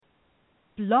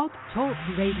Blog Talk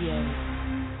Radio.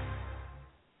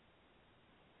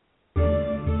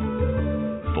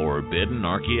 Forbidden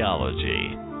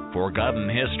archaeology, forgotten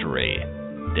history,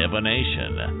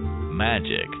 divination,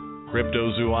 magic,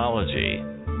 cryptozoology,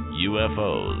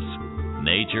 UFOs,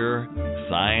 nature,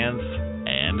 science,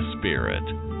 and spirit.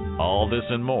 All this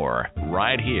and more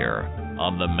right here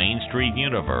on the Main Street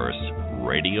Universe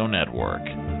Radio Network.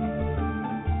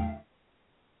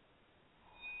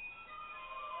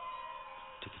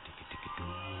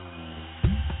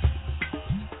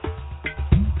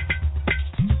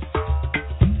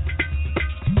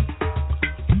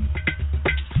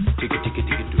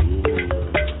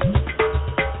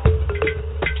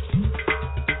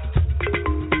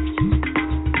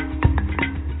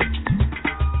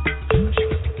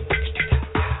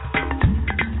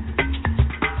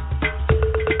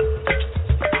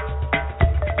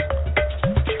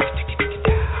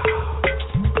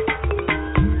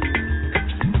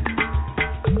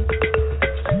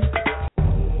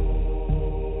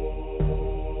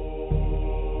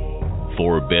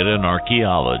 Forbidden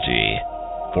archaeology,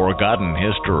 forgotten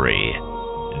history,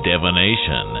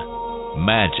 divination,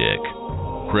 magic,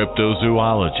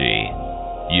 cryptozoology,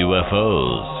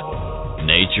 UFOs,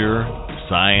 nature,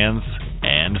 science,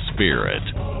 and spirit.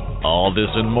 All this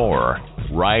and more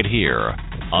right here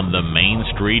on the Main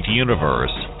Street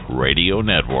Universe Radio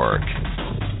Network.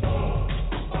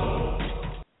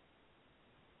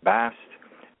 Bast,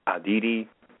 Aditi,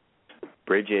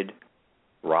 Brigid,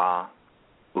 Ra,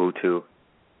 Utu,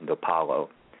 and Apollo.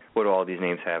 What do all these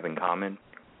names have in common?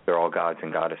 They're all gods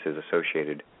and goddesses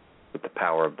associated with the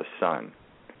power of the sun.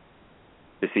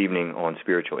 This evening on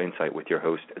Spiritual Insight with your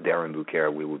host, Darren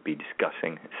BuCare, we will be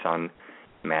discussing sun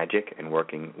magic and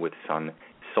working with sun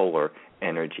solar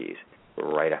energies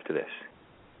right after this.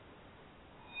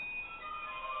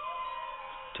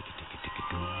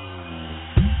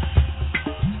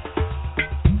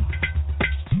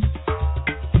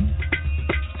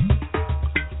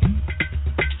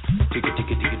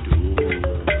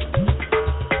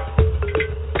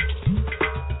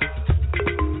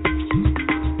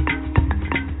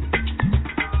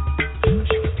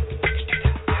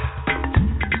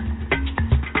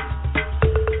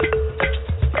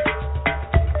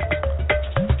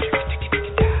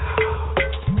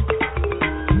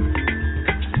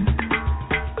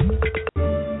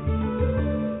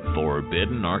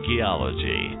 Forbidden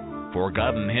archaeology,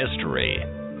 forgotten history,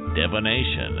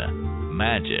 divination,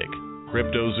 magic,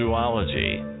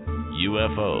 cryptozoology,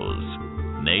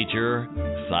 UFOs, nature,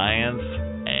 science,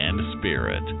 and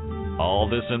spirit. All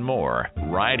this and more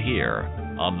right here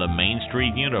on the Main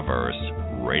Street Universe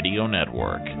Radio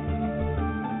Network.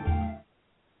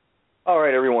 All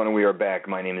right, everyone, we are back.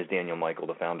 My name is Daniel Michael,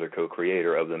 the founder,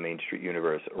 co-creator of the Main Street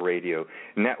Universe Radio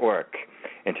Network.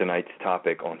 And tonight's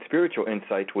topic on Spiritual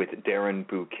Insight with Darren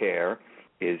BuCare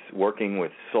is working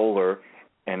with solar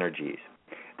energies,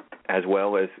 as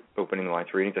well as opening lines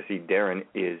for readings. I see Darren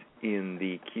is in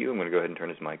the queue. I'm going to go ahead and turn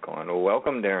his mic on. Well,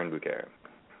 welcome, Darren BuCare.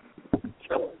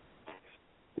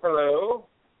 Hello.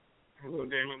 Hello,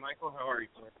 Daniel Michael. How are you,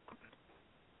 sir?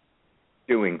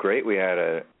 Doing great. We had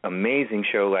an amazing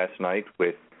show last night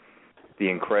with the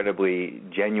incredibly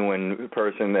genuine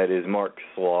person that is Mark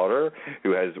Slaughter,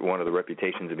 who has one of the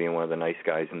reputations of being one of the nice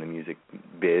guys in the music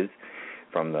biz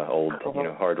from the old,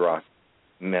 hard rock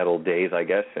metal days, I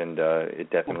guess, and it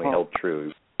definitely held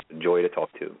true. Joy to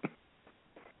talk to.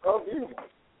 Oh, beautiful.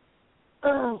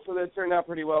 So that turned out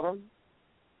pretty well, then?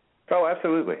 Oh,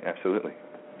 absolutely, absolutely.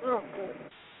 Oh, good.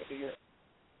 Good to hear.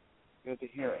 Good to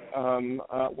hear.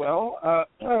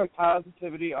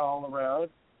 Positivity all around.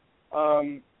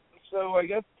 So I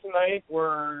guess tonight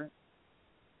we're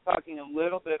talking a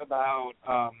little bit about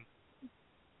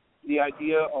the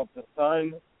idea of the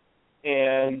sun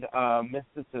and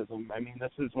mysticism. I mean,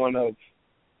 this is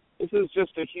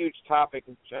just a huge topic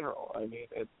in general. I mean,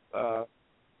 it's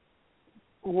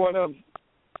one of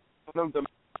the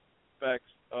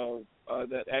aspects of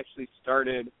that actually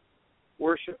started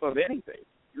worship of anything,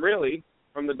 really,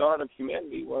 from the dawn of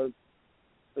humanity was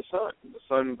the sun. The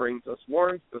sun brings us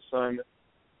warmth. The sun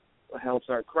helps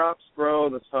our crops grow.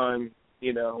 The sun,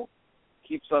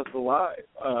 keeps us alive.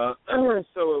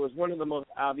 So it was one of the most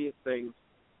obvious things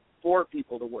for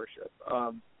people to worship,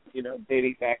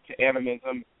 dating back to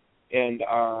animism and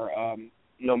our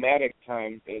nomadic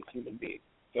times as human beings.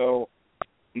 So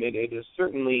it is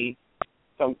certainly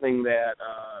something that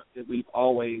we've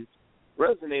always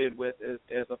resonated with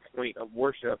as a point of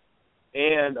worship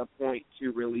and a point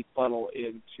to really funnel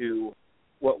into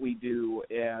what we do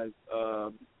as,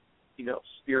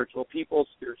 spiritual people,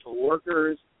 spiritual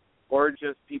workers, or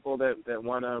just people that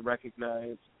want to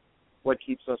recognize what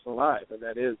keeps us alive, and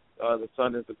that is the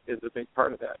sun is a big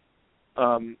part of that.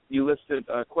 You listed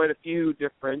quite a few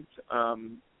different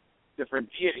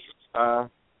deities. I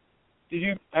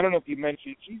don't know if you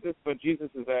mentioned Jesus, but Jesus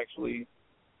is actually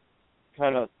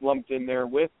kind of lumped in there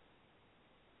with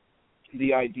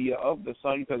the idea of the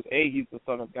sun, because A, he's the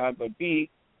Son of God, but B,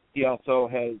 he also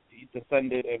he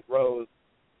descended and rose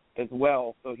as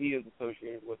well, so he is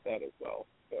associated with that as well.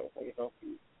 So I don't know if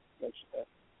you mentioned that.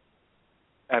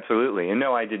 Absolutely. And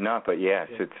no, I did not, but yes,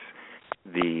 it's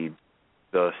the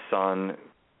Son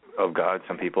of God.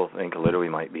 Some people think literally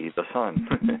might be the Sun,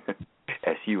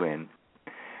 S-U-N,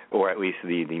 or at least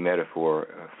the metaphor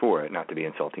for it, not to be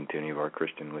insulting to any of our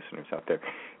Christian listeners out there.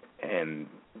 And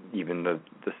even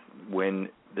when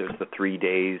there's the 3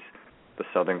 days, the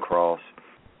Southern Cross,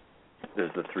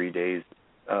 there's the 3 days,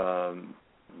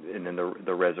 and then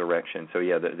the resurrection. So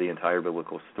yeah, the entire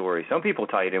biblical story. Some people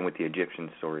tie it in with the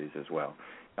Egyptian stories as well.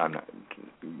 I'm not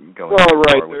going. Well,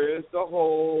 right. There is the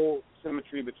whole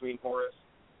symmetry between Horus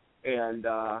and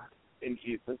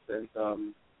Jesus, and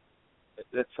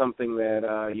that's something that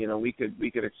we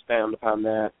could expound upon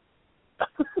that.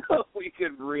 We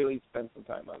could really spend some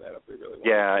time on that if we really want.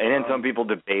 Yeah, and then some people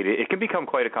debate it. It can become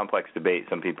quite a complex debate.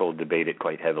 Some people debate it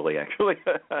quite heavily, actually.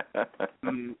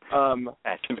 And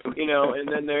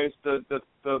then there's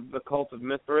the cult of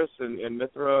Mithras and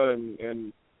Mithra,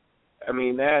 and I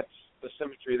mean that's the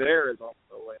symmetry there is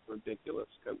also like ridiculous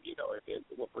because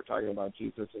what we're talking about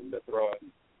Jesus and Mithra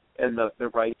and the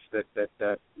rites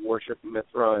that worship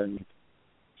Mithra, and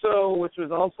so which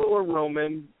was also a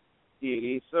Roman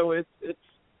deity. So it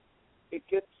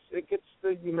gets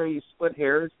the you split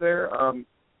hairs there,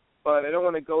 but I don't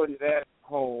want to go into that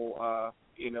whole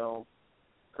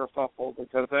kerfuffle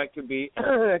because that could be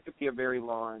a very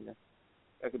long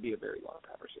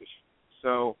conversation.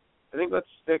 So I think let's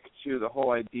stick to the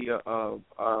whole idea of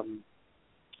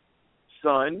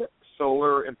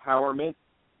solar empowerment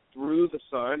through the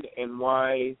sun and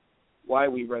why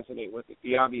we resonate with it.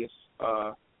 The obvious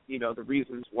the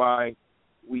reasons why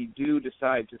we do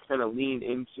decide to kind of lean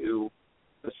into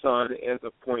the sun as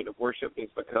a point of worship is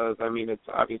because it's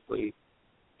obviously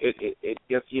it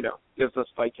gives us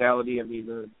vitality. I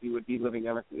mean, we would be living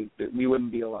on it. We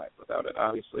wouldn't be alive without it,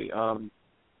 obviously.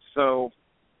 So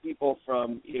people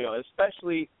from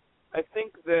especially, I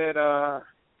think that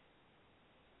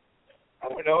I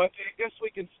don't know. I guess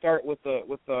we can start with the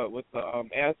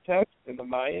Aztecs and the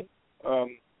Mayans.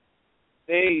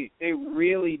 They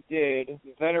really did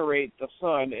venerate the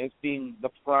sun as being the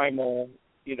primal,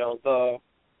 the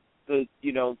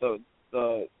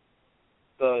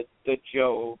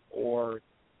Jove, or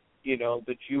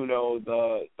the Juno,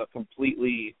 the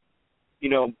completely,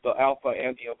 the alpha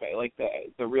and the omega, like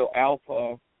the real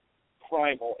alpha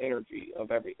primal energy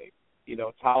of everything.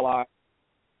 Talak,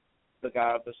 the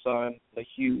god of the sun, the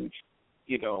huge,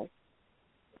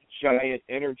 giant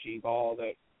energy ball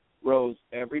that rose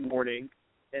every morning,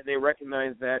 and they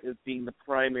recognize that as being the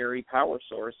primary power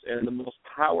source and the most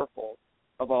powerful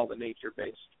of all the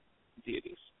nature-based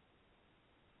deities.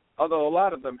 Although a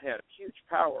lot of them had huge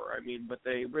power, but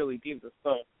they really deemed the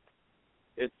sun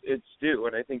its due,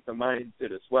 and I think the Mayans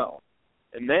did as well.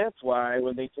 And that's why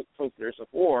when they took prisoners of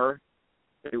war,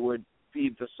 they would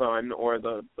feed the sun, or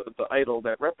the idol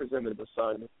that represented the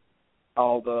sun,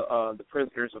 all the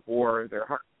prisoners of war their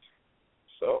hearts.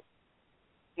 So,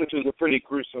 which was a pretty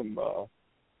gruesome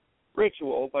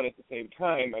ritual, but at the same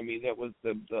time, that was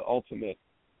the ultimate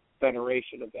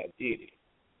veneration of that deity.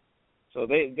 So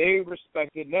they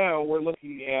respected. Now we're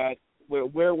looking at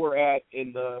where we're at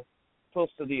in close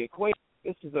to the equator.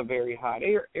 This is a very hot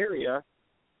area,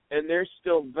 and they're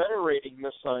still venerating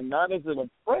the sun, not as an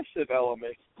oppressive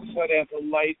element, but as a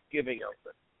life-giving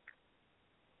element.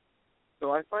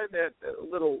 So I find that a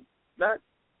little, not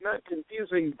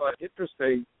confusing, but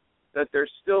interesting, that they're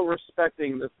still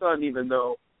respecting the sun, even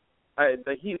though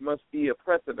the heat must be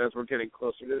oppressive as we're getting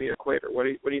closer to the equator. What do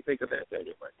you think of that,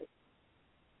 Daniel?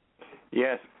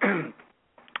 Yes,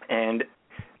 and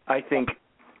I think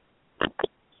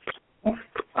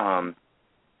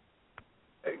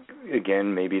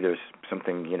again, maybe there's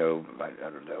something, I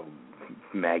don't know,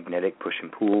 magnetic push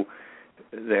and pull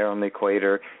there on the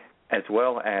equator, as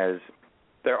well as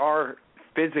there are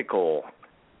physical,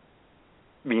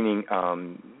 meaning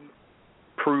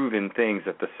proven things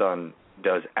that the sun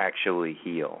does actually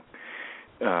heal.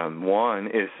 One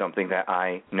is something that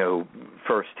I know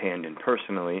firsthand and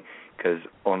personally, because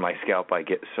on my scalp I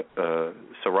get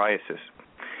psoriasis,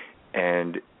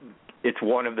 and it's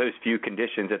one of those few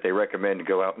conditions that they recommend to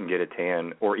go out and get a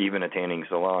tan, or even a tanning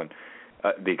salon,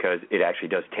 because it actually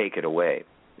does take it away.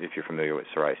 if you're familiar with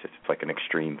psoriasis, it's like an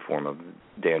extreme form of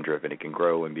dandruff, and it can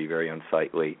grow and be very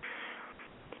unsightly.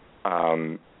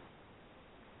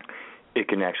 It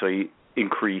can actually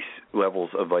increase levels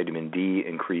of vitamin D,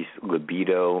 increase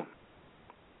libido.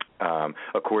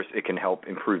 Of course, it can help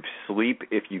improve sleep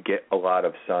if you get a lot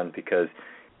of sun, because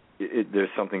there's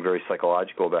something very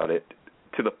psychological about it,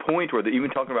 to the point where even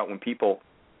talking about when people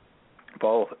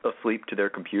fall asleep to their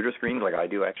computer screens, like I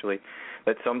do actually,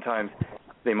 that sometimes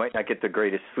they might not get the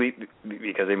greatest sleep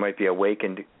because they might be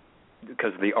awakened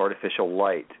because of the artificial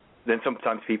light. Then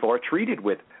sometimes people are treated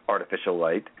with artificial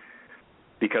light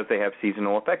because they have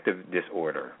seasonal affective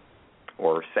disorder,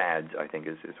 or SADS, I think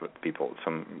is what people,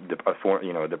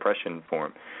 a depression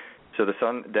form. So the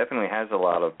sun definitely has a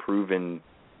lot of proven.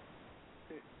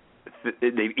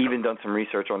 They've even done some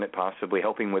research on it, possibly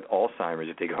helping with Alzheimer's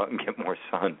if they go out and get more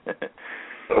sun.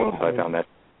 So I found that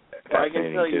fascinating. I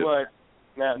can tell you too. what.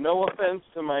 Now, no offense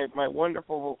to my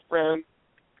wonderful friend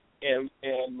and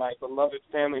my beloved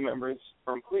family members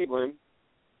from Cleveland,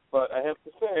 but I have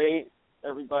to say,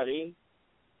 everybody,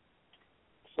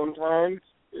 sometimes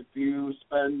if you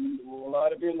spend a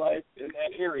lot of your life in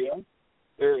that area,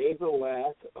 there is a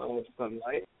lack of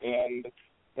sunlight, and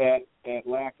that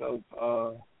lack of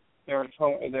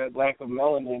serotonin, that lack of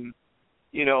melanin,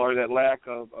 or that lack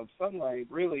of sunlight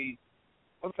really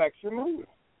affects your mood,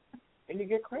 and you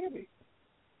get crabby.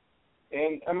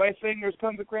 And am I saying there's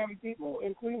tons of crabby people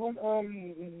in Cleveland?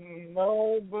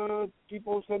 No, but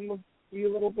people tend to be a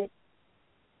little bit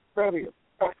crabbier.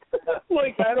 I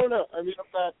don't know. I mean,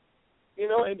 I'm not,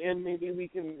 and maybe we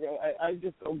can, I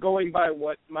just going by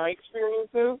what my experience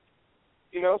is,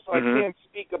 so I can't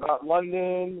speak about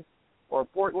London or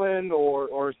Portland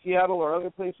or Seattle or other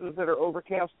places that are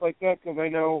overcast like that, because I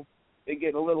know they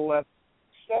get a little less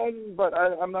sun, but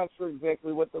I'm not sure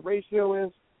exactly what the ratio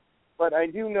is. But I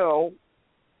do know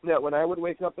that when I would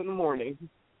wake up in the morning,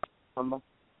 and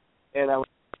I would,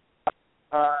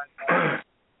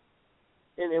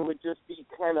 and it would just be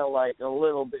kind of like a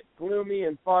little bit gloomy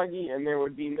and foggy, and there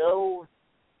would be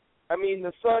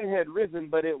the sun had risen,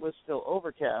 but it was still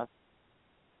overcast,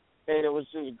 and it was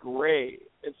just gray.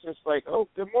 It's just like, oh,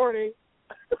 good morning.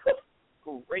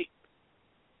 Great.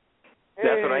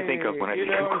 That's what I think of when I think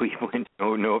of Cleveland.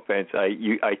 No offense.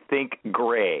 I think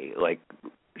gray, like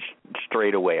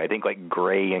straight away. I think like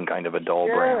gray and kind of a dull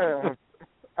brown.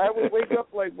 I would wake up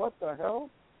like, what the hell?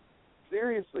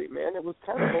 Seriously, man, it was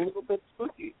kind of a little bit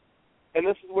spooky. And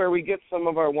this is where we get some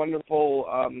of our wonderful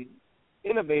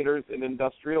innovators in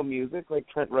industrial music, like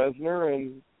Trent Reznor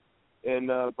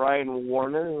and Brian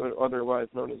Warner, otherwise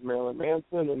known as Marilyn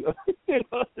Manson, and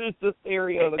there's this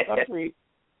area of the country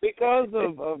because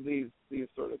of these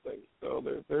sort of things. So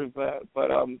there's that. But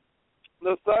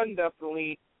the sun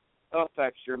definitely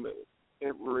affects your mood.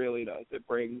 It really does. It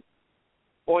brings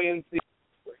buoyancy,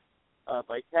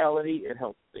 vitality. It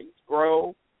helps things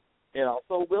grow. It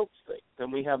also wilts things.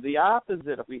 And we have the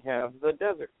opposite. We have the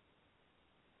desert.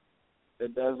 The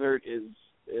desert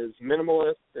is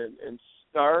minimalist and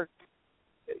stark.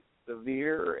 It's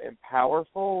severe and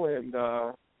powerful. And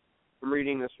I'm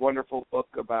reading this wonderful book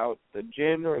about the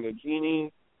jinn or the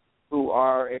genie, who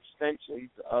are extensions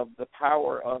of the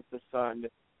power of the sun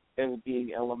as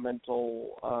being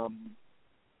elemental,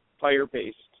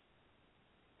 fire-based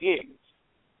beings.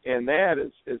 And that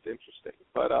is interesting.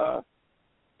 But,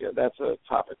 that's a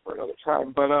topic for another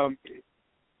time. But I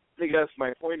guess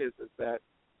my point is that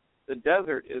the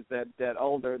desert is that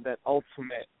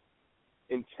ultimate,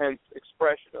 intense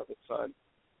expression of the sun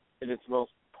in its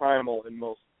most primal and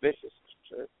most vicious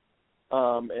nature.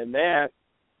 And that,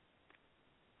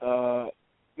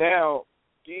 now,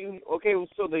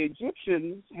 so the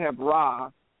Egyptians have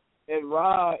Ra, and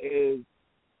Ra is,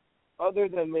 other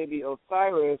than maybe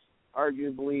Osiris,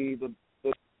 arguably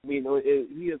he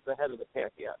is the head of the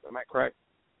pantheon. Am I correct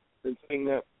in saying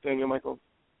that, Daniel Michael?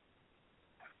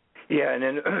 Yeah, and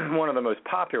then one of the most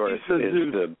popular is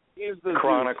the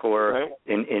chronicler, right?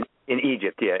 in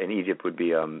Egypt. Yeah, in Egypt would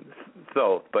be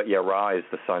Thoth, but yeah, Ra is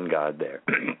the sun god there.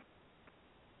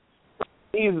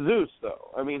 He's Zeus,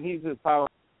 though. I mean, he's as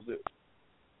powerful as Zeus.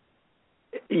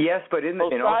 Yes, but and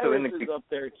also in the is up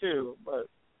there too, but.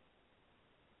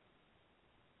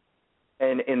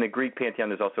 And in the Greek pantheon,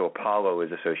 there's also Apollo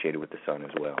is associated with the sun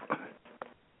as well.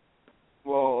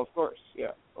 Well, of course,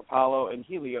 yeah. Apollo and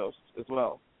Helios as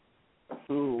well,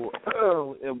 who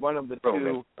one of the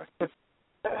two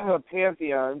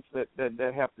pantheons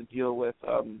that have to deal with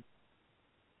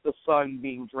the sun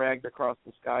being dragged across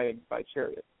the sky by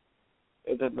chariots.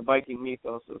 And then the Viking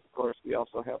mythos, of course, we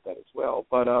also have that as well.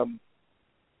 But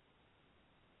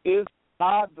is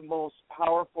God the most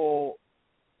powerful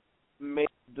male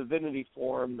divinity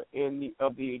form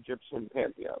of the Egyptian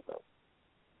pantheon, though?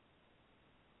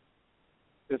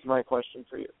 Is my question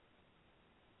for you.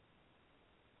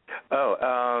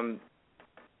 Oh,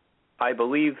 I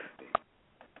believe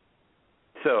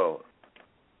so.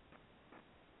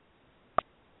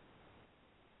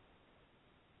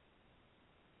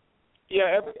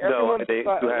 Yeah, everyone they do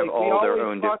have all their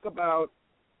own. We always talk about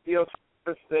the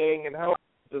Osiris thing and how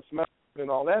it's dismembered and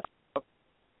all that stuff.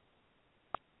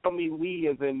 I don't mean we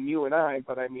as in you and I,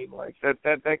 but I mean like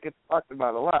that gets talked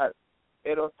about a lot.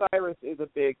 And Osiris is a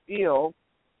big deal,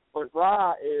 but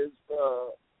Ra is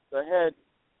the head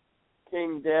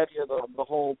king, daddy of the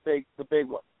big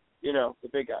one, the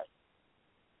big guy.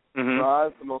 Mm-hmm. Ra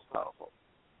is the most powerful.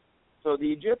 So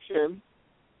the Egyptians,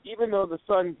 even though the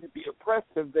sun could be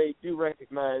oppressive, they do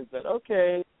recognize that,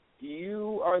 okay,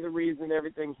 you are the reason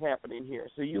everything's happening here.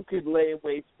 So you could lay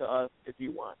waste to us if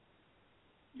you want.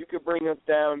 You could bring us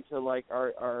down to like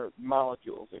our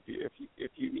molecules if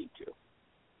you need to.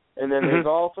 And then there's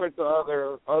all sorts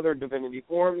of other divinity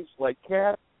forms like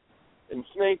cats and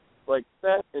snakes, like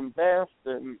Set and Bast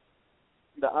and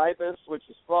the ibis, which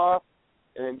is sloth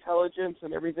and intelligence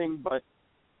and everything. But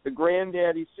the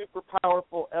granddaddy, super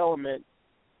powerful element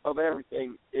of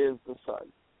everything is the sun.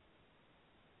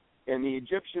 And the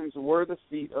Egyptians were the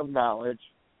seat of knowledge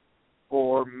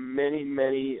for many,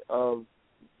 many of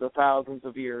the thousands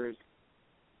of years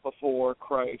before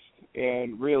Christ,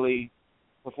 and really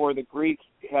before the Greeks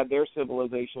had their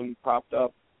civilization propped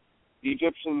up. The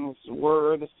Egyptians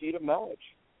were the seat of knowledge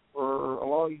for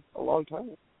a long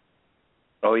time.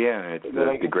 Oh yeah, it's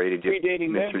the great Egyptian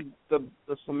predating mystery. them,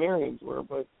 the Sumerians were,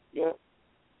 but yeah.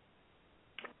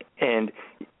 And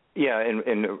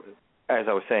as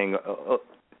I was saying,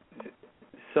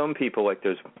 some people, like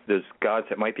there's gods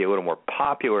that might be a little more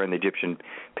popular in the Egyptian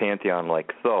pantheon,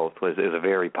 like Thoth is a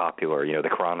very popular, the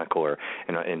chronicler,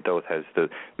 and Thoth has the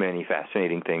many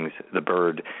fascinating things, the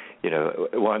bird,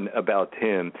 one about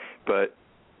him, but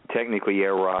technically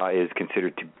Ra is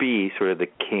considered to be sort of the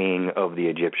king of the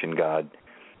Egyptian god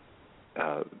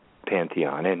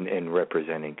pantheon and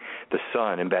representing the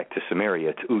sun. And back to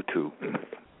Sumeria, it's Utu.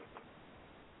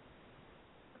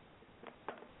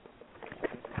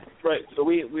 Right, so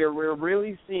we're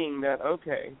really seeing that,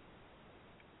 okay,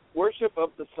 worship of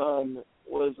the sun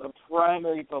was a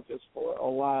primary focus for a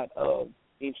lot of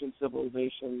ancient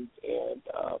civilizations and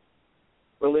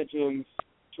religions,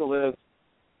 ritualists,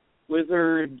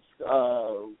 wizards,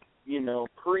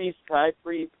 priests, high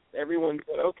priests. Everyone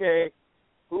said, okay,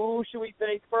 who should we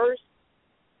thank first?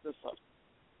 The sun.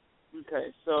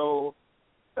 Okay, so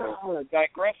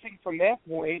digressing from that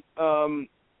point,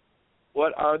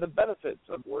 what are the benefits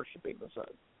of worshiping the sun?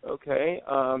 Okay.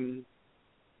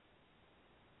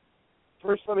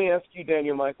 First, let me ask you,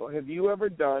 Daniel Michael, have you ever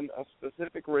done a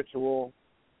specific ritual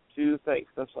to thank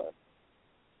the sun?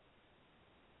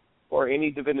 Or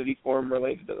any divinity form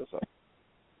related to the sun?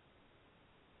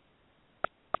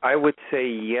 I would say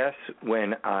yes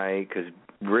because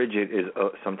Bridget is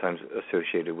sometimes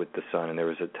associated with the sun, and there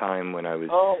was a time when I was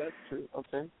that's true.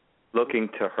 Okay. looking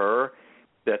to her.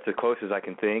 That's the closest I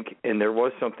can think, and there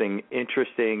was something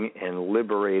interesting and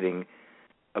liberating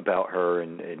about her,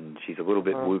 and she's a little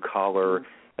bit blue-collar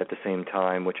at the same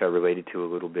time, which I related to a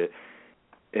little bit.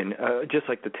 And just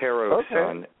like the tarot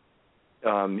sun,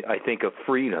 I think of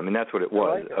freedom, and that's what it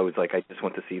was. I was like, I just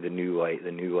want to see the new light.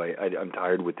 I'm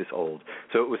tired with this old.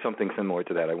 So it was something similar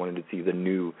to that. I wanted to see the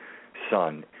new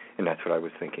sun, and that's what I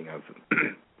was thinking of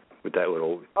with that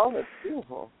little... Oh, that's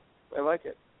beautiful. I like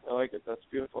it. That's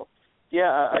beautiful.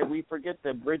 Yeah, we forget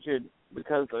that Bridget,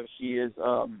 because she is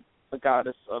a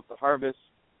goddess of the harvest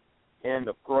and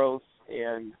of growth,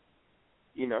 and,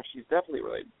 she's definitely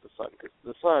related to the sun, because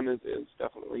the sun is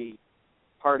definitely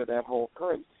part of that whole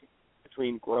currency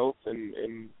between growth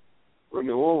and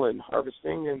renewal and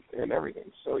harvesting and everything.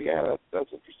 So, yeah,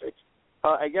 that's interesting.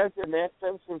 I guess in that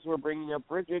sense, since we're bringing up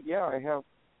Bridget, yeah, I have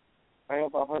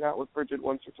hung out with Bridget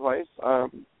once or twice.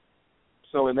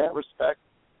 So in that respect,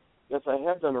 yes, I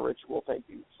have done a ritual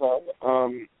thanking the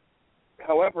sun.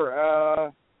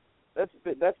 However,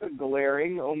 that's a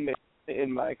glaring omission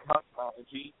in my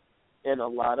cosmology, and a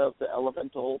lot of the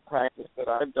elemental practice that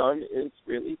I've done is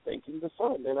really thanking the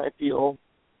sun, and I feel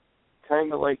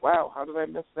kind of like, wow, how did I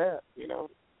miss that?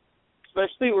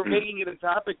 Especially we're making it a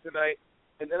topic tonight,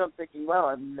 and then I'm thinking, wow,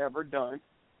 I've never done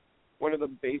one of the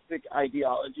basic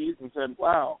ideologies and said,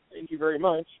 wow, thank you very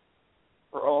much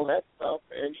for all that stuff,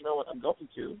 and you know what, I'm going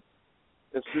to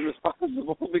as soon as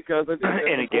possible, because I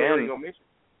think that's a omission.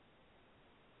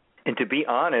 And to be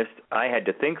honest, I had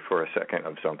to think for a second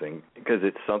of something, because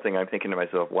it's something I'm thinking to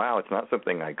myself, wow, it's not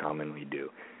something I commonly do.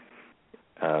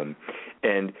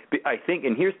 And I think,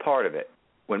 and here's part of it.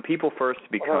 When people first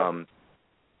become,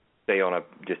 say on a,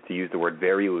 just to use the word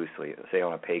very loosely, say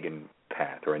on a pagan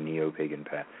path or a neo-pagan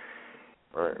path,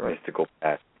 or a mystical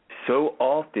path, so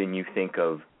often you think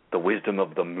of the wisdom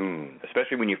of the moon,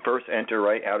 especially when you first enter,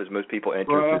 right? How does most people enter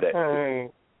through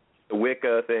that? The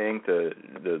Wicca thing,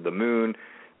 the moon,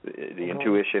 the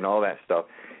intuition, all that stuff.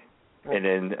 And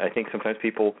then I think sometimes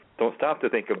people don't stop to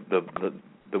think of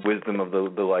the wisdom of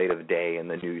the light of day and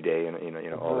the new day and you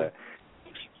know all that.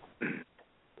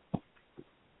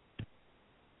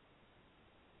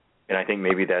 And I think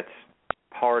maybe that's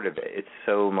part of it. It's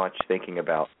so much thinking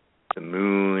about the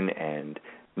moon and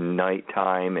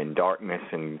nighttime and darkness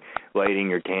and lighting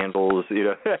your candles, you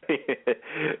know,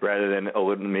 rather than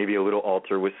maybe a little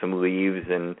altar with some leaves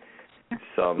and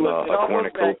some a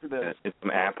cornucopia and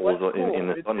some apples in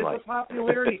the sunlight. It's a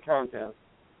popularity contest.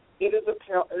 It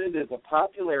is a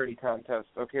popularity contest.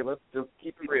 Okay, let's just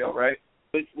keep it real, right?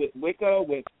 With Wicca,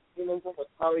 with humanism, with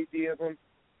polytheism,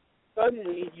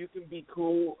 suddenly you can be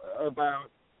cool about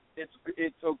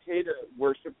it's okay to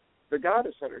worship the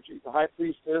goddess energy, the high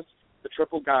priestess, the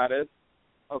triple goddess.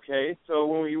 Okay, so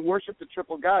when we worship the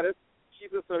triple goddess,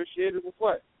 she's associated with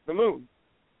what? The moon.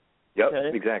 Yep,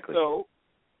 okay? Exactly. So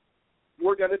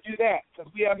we're going to do that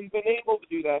because we haven't been able to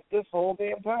do that this whole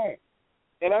damn time.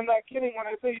 And I'm not kidding when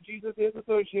I say Jesus is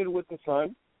associated with the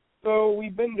sun. So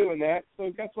we've been doing that.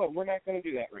 So guess what? We're not going to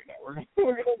do that right now.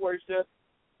 We're going to worship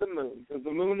the moon because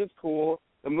the moon is cool.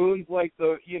 The moon's like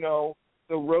the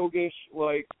roguish,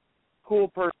 like, cool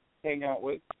person to hang out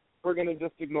with. We're going to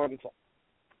just ignore the sun,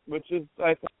 which is,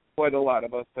 I think, what a lot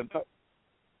of us have done,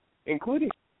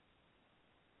 including,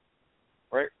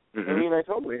 right? Mm-hmm. I mean, I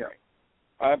totally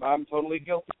have. I'm totally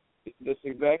guilty of this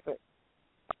exact thing.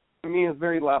 For me, it's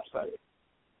very lopsided.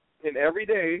 And every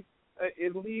day,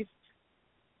 at least,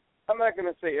 I'm not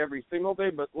going to say every single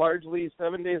day, but largely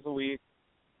 7 days a week,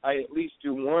 I at least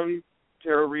do one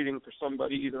tarot reading for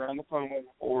somebody, either on the phone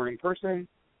or in person.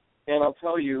 And I'll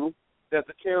tell you that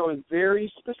the tarot is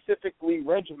very specifically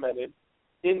regimented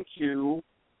into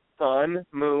sun,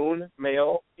 moon,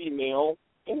 male, female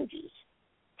energies.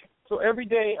 So every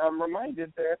day I'm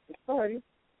reminded that the sun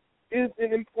is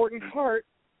an important part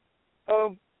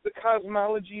of the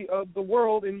cosmology of the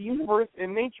world and the universe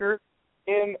and nature,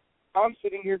 and I'm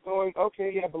sitting here going,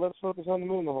 okay, yeah, but let's focus on the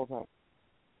moon the whole time.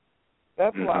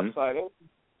 That's lopsided.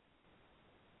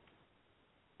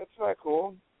 That's not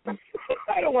cool.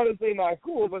 I don't want to say not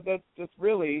cool, but that's just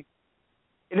really...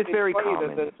 And it's very funny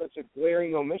common. That's such a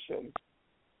glaring omission.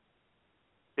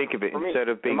 Think of it, instead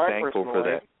of being thankful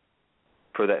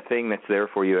for that thing that's there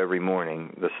for you every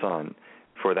morning, the sun,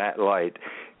 for that light,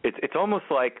 it's almost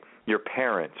like your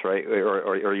parents, right,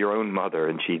 or your own mother,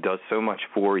 and she does so much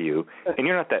for you, and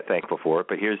you're not that thankful for it,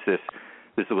 but here's this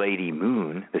lady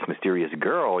moon, this mysterious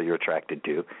girl you're attracted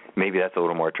to. Maybe that's a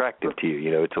little more attractive to you.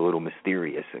 You know, it's a little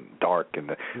mysterious and dark and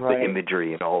the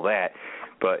imagery and all that.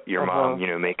 But your mom, you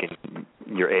know, making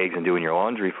your eggs and doing your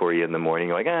laundry for you in the morning,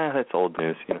 you're like, that's old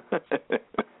news. You know?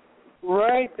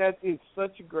 Right. That is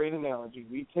such a great analogy.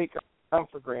 We take her mom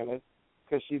for granted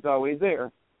because she's always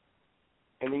there.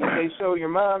 And then you say, show your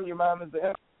mom is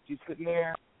there. She's sitting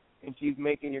there, and she's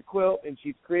making your quilt, and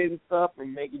she's creating stuff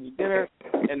and making you dinner.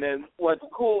 And then what's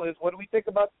cool is, what do we think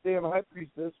about the damn high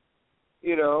priestess?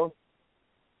 You know.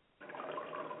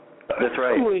 That's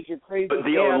right. You're crazy. But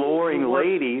the alluring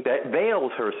lady that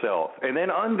veils herself and then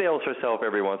unveils herself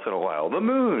every once in a while, the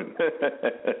moon.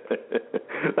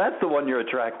 That's the one you're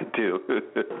attracted to.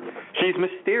 She's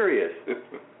mysterious.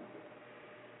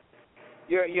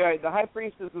 Yeah, the high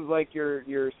priestess is like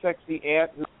your sexy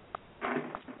aunt who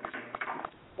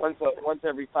once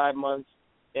every 5 months,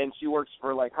 and she works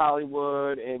for like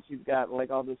Hollywood, and she's got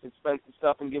like all this expensive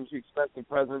stuff and gives you expensive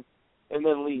presents, and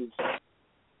then leaves.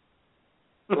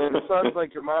 And the son's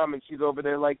like your mom, and she's over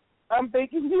there like, I'm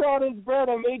baking you all this bread.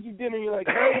 I made you dinner. You're like,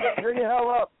 hurry the hell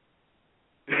up.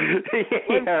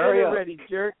 When's dinner ready,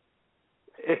 jerk?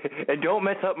 And don't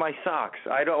mess up my socks.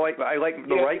 I like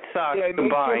the right socks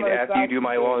combined after you do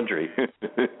my laundry.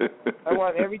 I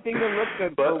want everything to look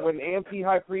good for when Auntie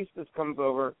High Priestess comes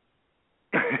over.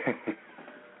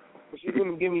 She's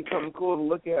going to give me something cool to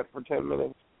look at for 10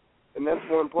 minutes. And that's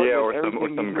more important. Yeah, or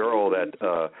some girl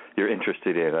that you're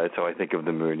interested in. That's how I think of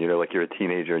the moon. You know, like you're a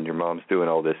teenager and your mom's doing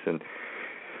all this, and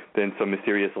then some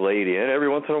mysterious lady, and every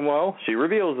once in a while she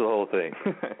reveals the whole thing.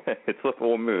 It's the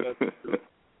full moon.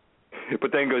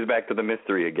 But then goes back to the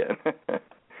mystery again.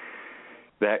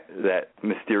 that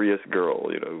mysterious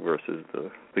girl, you know, versus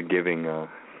the giving mother.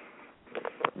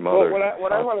 Well,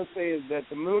 what I want to say is that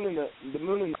the moon and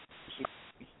the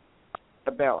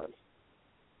a balance.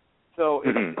 So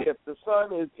if the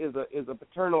sun is a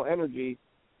paternal energy,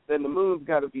 then the moon's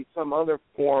got to be some other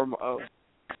form of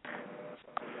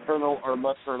paternal or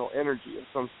maternal energy of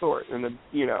some sort, and a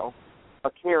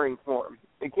caring form.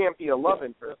 It can't be a love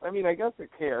interest. I mean, I guess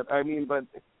it can. I mean, but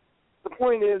the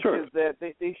point is that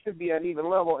they should be at even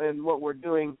level. And what we're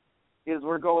doing is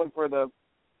we're going for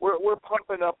we're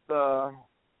pumping up the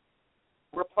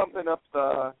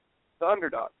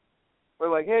underdog. We're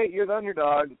like, hey, you're the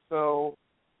underdog, so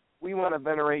we want to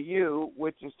venerate you,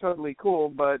 which is totally cool,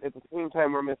 but at the same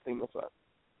time we're missing the sun.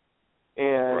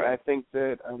 And I think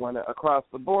that I want to, across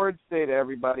the board, say to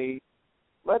everybody,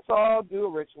 let's all do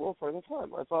a ritual for the sun.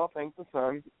 Let's all thank the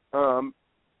sun.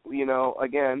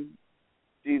 Again,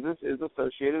 Jesus is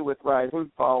associated with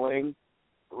rising, falling,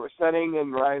 setting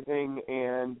and rising,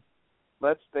 and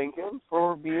let's thank him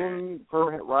for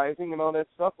rising and all that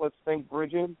stuff. Let's thank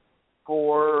Bridget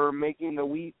for making the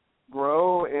wheat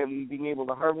grow and being able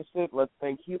to harvest it. Let's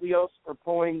thank Helios for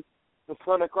pulling the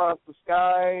sun across the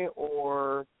sky,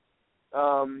 or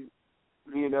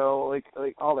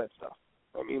like all that stuff.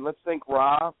 I mean, let's thank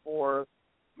Ra for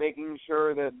making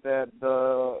sure that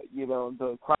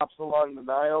the crops along the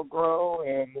Nile grow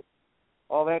and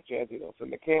all that jazziness,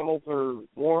 and the camels are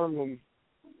warm and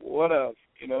what else,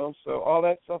 So all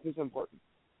that stuff is important.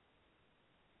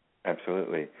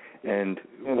 Absolutely. And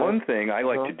one thing I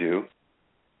like to do,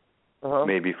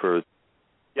 maybe for...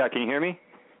 Yeah, can you hear me?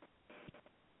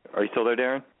 Are you still there,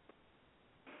 Darren?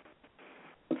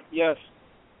 Yes.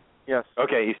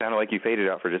 Okay, you sounded like you faded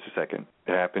out for just a second.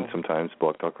 It happens sometimes,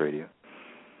 Blog Talk Radio.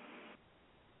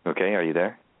 Okay, are you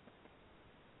there?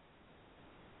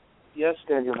 Yes,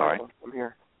 Daniel. All right. I'm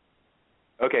here.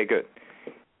 Okay, good.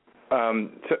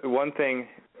 So one thing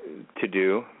to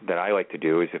do that I like to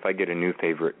do is if I get a new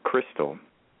favorite crystal,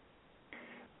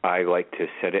 I like to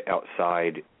set it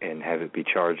outside and have it be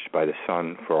charged by the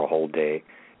sun for a whole day,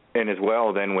 and as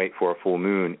well then wait for a full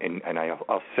moon, and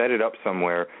I'll set it up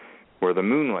somewhere where the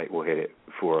moonlight will hit it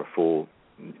for a full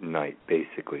night,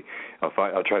 basically.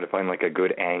 I'll try to find like a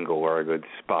good angle or a good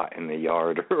spot in the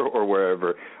yard or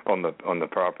wherever on the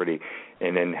property,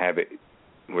 and then have it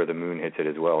where the moon hits it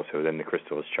as well, so then the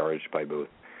crystal is charged by both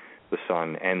the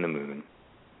sun and the moon.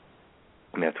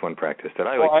 And that's one practice that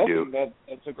I like to do.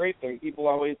 That's a great thing. People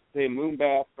always say moon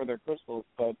bath for their crystals,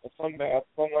 but a sun bath,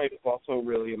 sunlight is also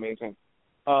really amazing.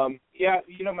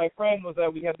 My friend was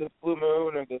that we had this blue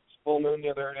moon or this full moon the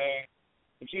other day,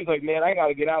 and she was like, man, I got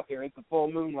to get out there. It's a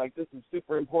full moon. Like, this is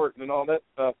super important and all that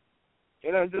stuff.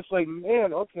 And I'm just like,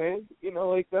 man, okay.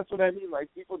 That's what I mean. Like,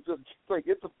 people just, like,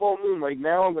 it's a full moon. Like,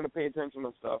 now I'm going to pay attention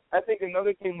to stuff. I think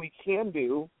another thing we can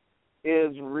do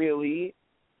is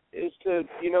to,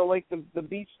 like the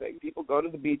beach thing. People go to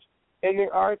the beach, and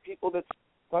there are people that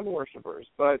sun worshipers,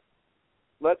 but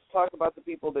let's talk about the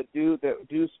people that do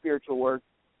spiritual work,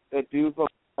 that do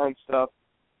focus on stuff.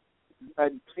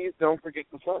 And please don't forget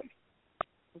the sun.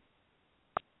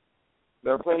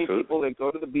 There are plenty of people that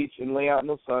go to the beach and lay out in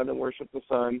the sun and worship the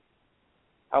sun.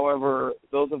 However,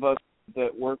 those of us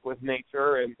that work with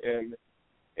nature and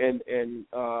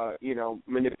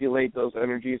manipulate those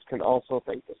energies can also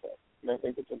thank the sun. And I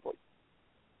think it's important.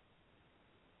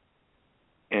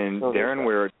 And Darren,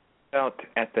 we're about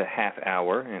at the half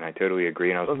hour, and I totally agree.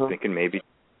 And I was thinking maybe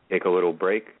take a little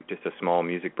break, just a small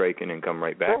music break, and then come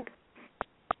right back.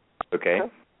 Okay?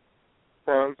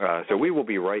 So we will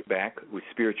be right back with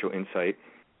Spiritual Insight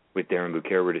with Darren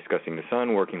BuCare. We're discussing the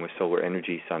sun, working with solar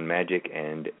energy, sun magic,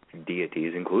 and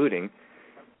deities, including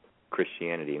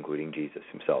Christianity, including Jesus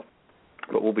himself.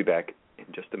 But we'll be back in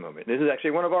just a moment. This is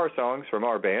actually one of our songs from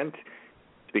our band.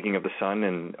 Speaking of the sun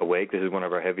and awake, this is one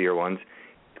of our heavier ones.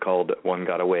 It's called One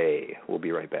Got Away. We'll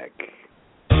be right back.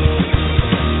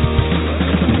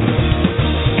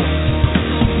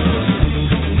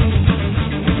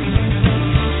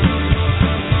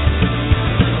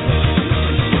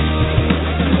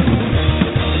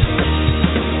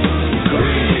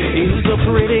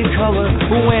 Pretty color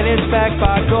when it's backed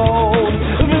by gold.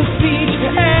 The speech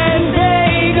and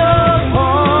date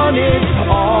upon its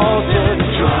altar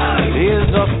is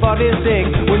a funny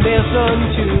thing when there's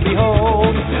none to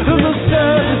behold. The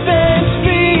serpent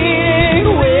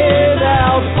speaking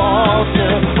without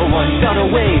falter. One got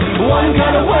away,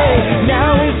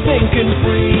 now he's thinking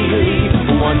freely.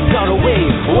 One got away,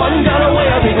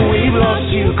 I think we've lost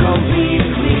you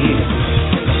completely.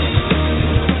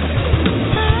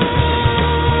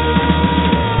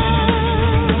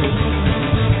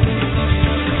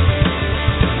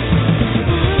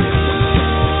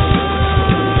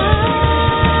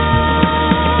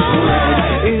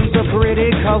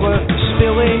 Color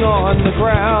spilling on the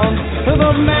ground.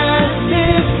 The mass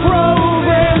is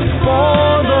programmed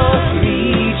for the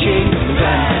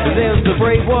There's the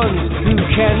brave ones who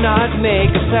cannot make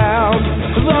a sound.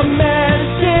 The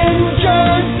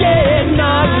messengers did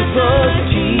not the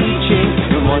teaching.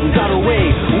 And one got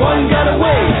away,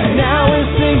 now is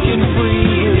thinking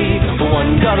freely.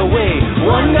 One got away,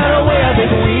 I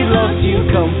think we lost you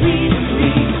completely.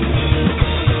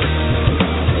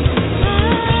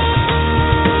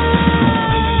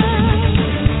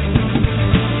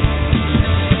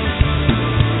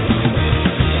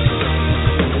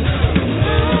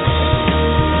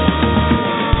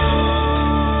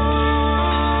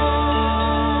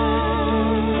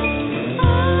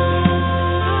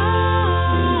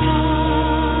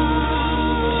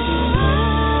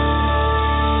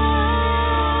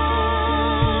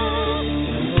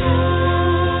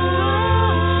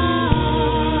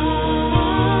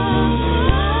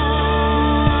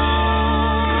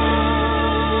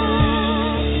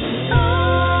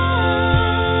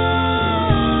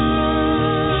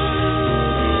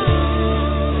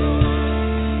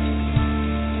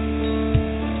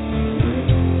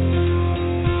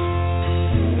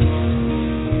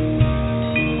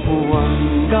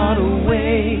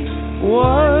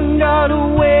 One got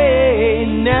away,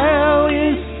 now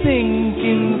is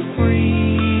thinking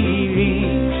freely.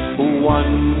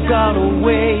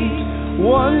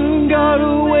 One got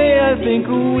away, I think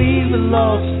we've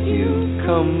lost you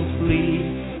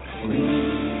completely.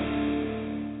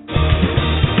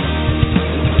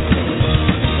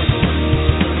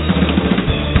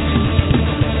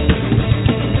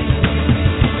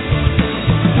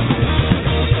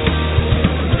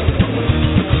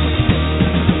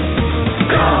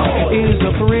 Is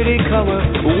a pretty color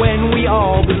when we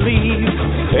all believe,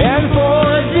 and for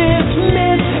this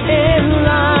myth in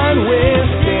line we're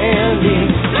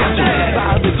standing, captured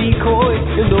by the decoy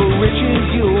and the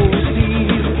riches you'll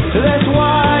receive. That's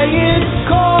why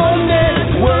it's called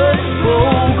network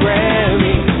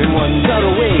programming. And one got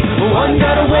away,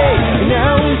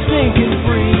 now he's thinking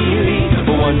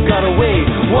freely. One got away,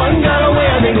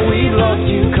 I think we lost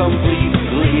you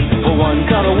completely. One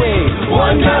got away,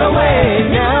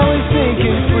 now he's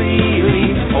thinking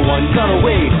freely. One got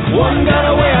away,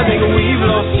 I think we've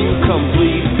lost you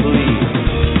completely.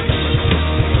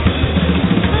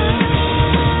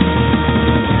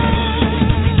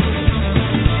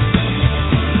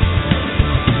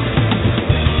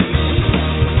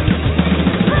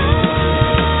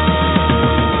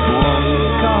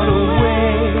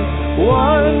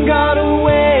 One got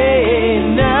away,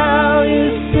 now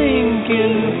he's thinking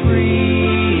freely.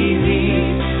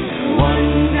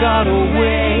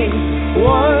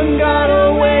 One got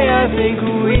away, I think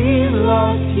we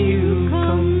lost you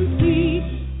completely.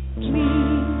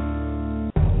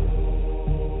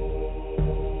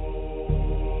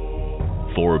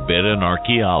 Forbidden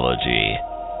archaeology,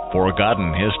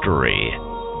 forgotten history,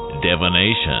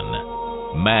 divination,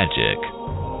 magic,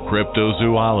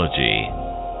 cryptozoology,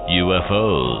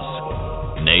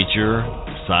 UFOs, nature,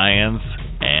 science,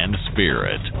 and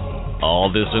spirit. All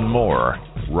this and more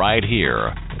right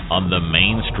here on the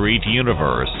Main Street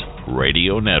Universe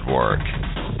Radio Network.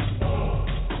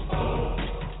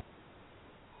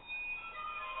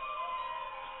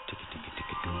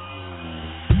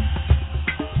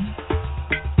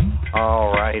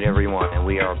 All right, everyone, and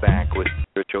we are back with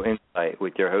Spiritual Insight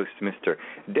with your host, Mr.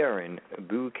 Darren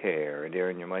BuCare.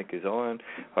 Darren, your mic is on.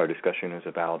 Our discussion is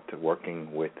about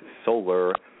working with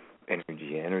solar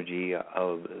energy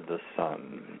of the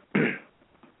sun.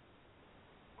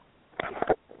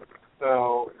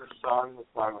 So, the sun.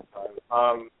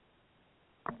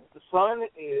 The sun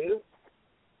is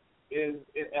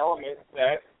an element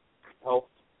that helps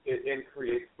and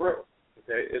creates growth.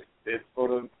 Okay, it's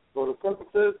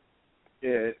photosynthesis.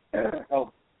 It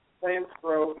helps plants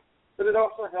grow, but it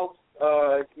also helps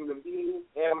human beings,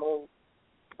 animals,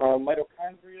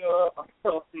 mitochondria,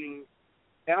 healthy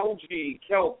algae,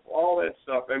 kelp, all that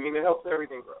stuff. I mean, it helps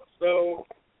everything grow. So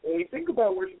when we think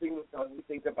about worshiping the sun, we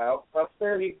think about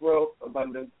prosperity, growth,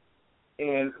 abundance,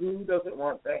 and who doesn't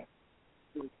want that?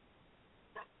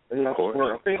 Unless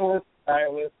we're a fatalist,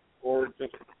 nihilist, or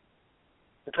just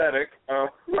pathetic.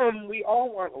 We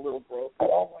all want a little growth. We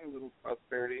all want a little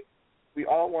prosperity. We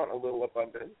all want a little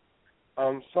abundance.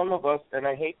 Some of us, and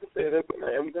I hate to say this, but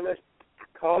I am going to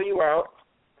call you out.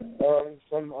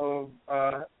 Some of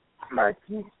my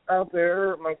peeps out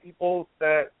there, my people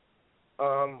that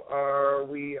I've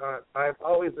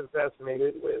always been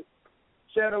fascinated with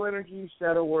shadow energy,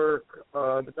 shadow work,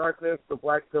 the darkness, the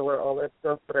black pillar, all that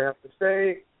stuff. But I have to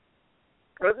say,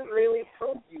 doesn't really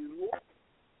help you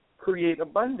create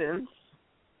abundance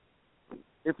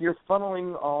if you're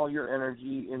funneling all your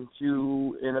energy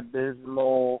into an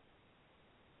abysmal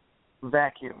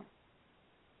vacuum.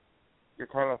 you're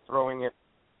kind of throwing it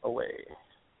away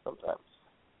sometimes.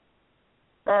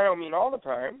 I don't mean all the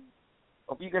time.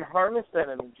 If you can harness that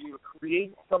energy and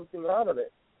create something out of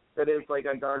it that is like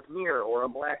a dark mirror or a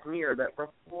black mirror that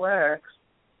reflects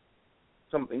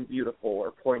something beautiful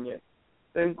or poignant,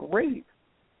 then great.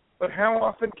 But how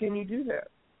often can you do that?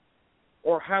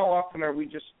 Or how often are we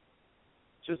just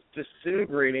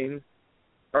disintegrating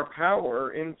our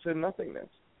power into nothingness?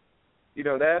 You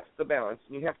know, that's the balance,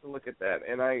 and you have to look at that.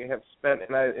 And I have spent, and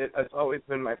it's always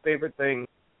been my favorite thing.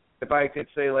 If I could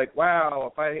say, like,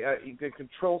 wow, if you could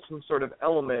control some sort of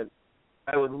element,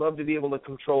 I would love to be able to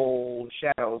control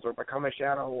shadows or become a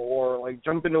shadow or, like,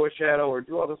 jump into a shadow or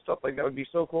do all this stuff. Like, that would be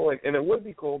so cool. Like, and it would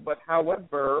be cool, but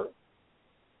however,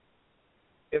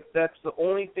 if that's the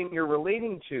only thing you're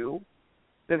relating to,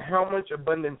 then how much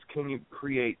abundance can you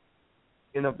create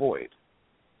in a void?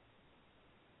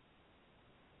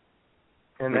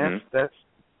 And that's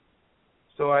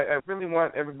so I really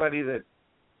want everybody that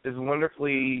is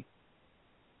wonderfully,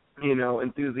 you know,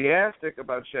 enthusiastic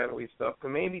about shadowy stuff to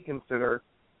maybe consider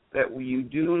that you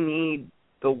do need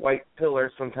the white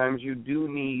pillar. Sometimes you do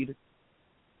need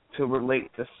to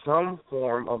relate to some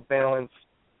form of balance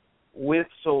with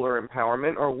solar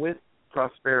empowerment or with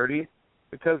prosperity,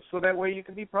 because so that way you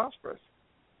can be prosperous,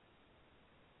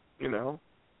 you know.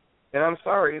 And I'm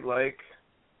sorry, like,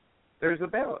 there's a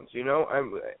balance, you know.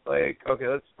 I'm like, okay,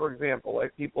 let's, for example,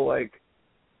 like people like,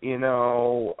 you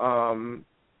know,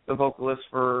 the vocalist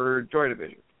for Joy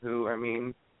Division, who, I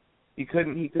mean, he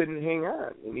couldn't hang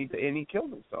on, and he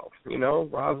killed himself, you know.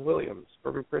 Roz Williams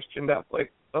from Christian Death,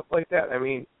 like stuff like that. I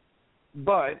mean,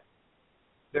 but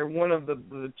they're one of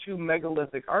the two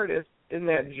megalithic artists in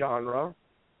that genre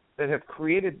that have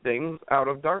created things out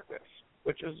of darkness,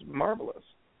 which is marvelous.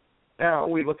 Now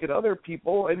we look at other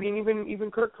people. I mean,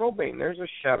 even Kurt Cobain. There's a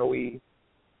shadowy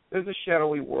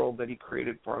world that he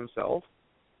created for himself.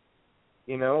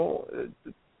 You know,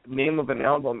 the name of an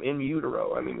album, In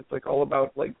Utero. I mean, it's like all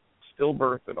about like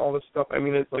stillbirth and all this stuff. I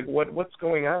mean, it's like what's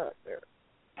going on there?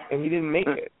 And he didn't make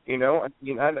it. You know, I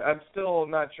mean, I'm still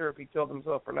not sure if he killed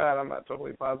himself or not. I'm not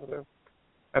totally positive.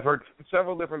 I've heard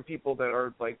several different people that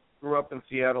are like grew up in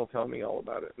Seattle tell me all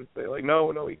about it and say like,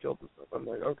 no, he killed himself. I'm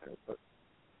like, okay, but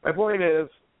my point is,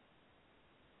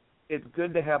 it's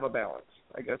good to have a balance,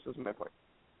 I guess is my point.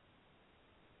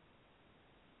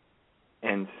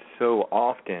 And so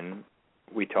often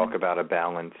we talk about a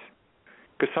balance,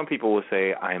 because some people will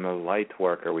say, I'm a light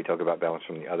worker. We talk about balance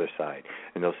from the other side.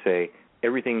 And they'll say,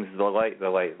 everything's the light, the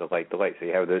light, the light, the light. So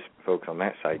you have those folks on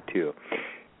that side too.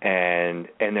 And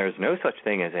there's no such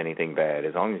thing as anything bad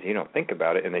as long as you don't think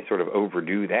about it, and they sort of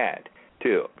overdo that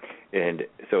too. And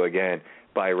so again,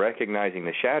 by recognizing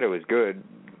the shadow is good,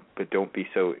 but don't be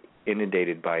so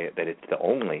inundated by it that it's the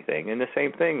only thing. And the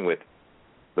same thing with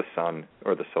the sun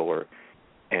or the solar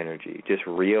energy. Just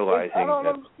realizing I don't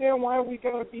understand why we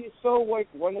gotta be so like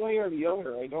one way or the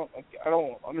other. I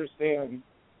don't understand.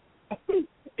 I feel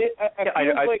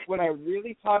like when I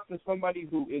really talk to somebody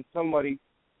who is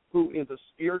a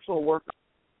spiritual worker,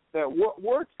 that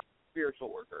works as a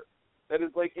spiritual worker, that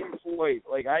is like employed,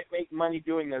 like I make money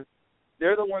doing this,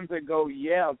 they're the ones that go,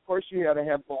 yeah, of course you got to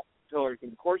have both pillars,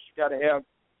 and of course you got to have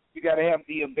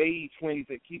the Abai twins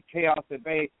that keep chaos at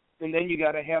bay, and then you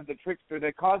got to have the trickster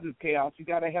that causes chaos. You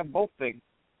got to have both things,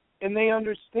 and they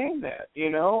understand that,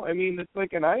 you know. I mean, it's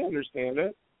like, and I understand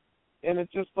it, and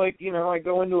it's just like, you know, I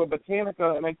go into a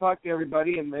botanica and I talk to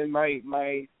everybody, and then my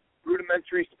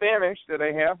rudimentary Spanish that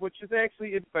I have, which is actually,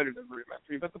 it's better than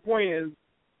rudimentary, but the point is,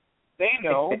 they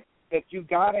know that you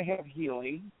got to have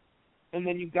healing. And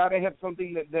then you've got to have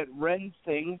something that rends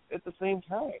things at the same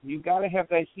time. You've got to have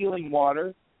that healing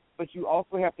water, but you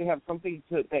also have to have something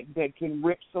that can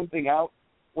rip something out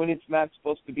when it's not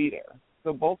supposed to be there.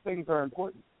 So both things are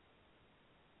important.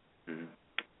 Mm-hmm.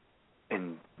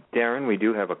 And Darren, we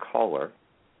do have a caller.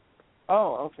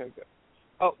 Oh, okay, good.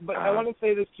 Oh, but I want to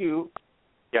say this too.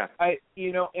 Yeah.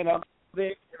 And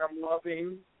I'm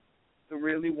loving the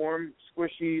really warm,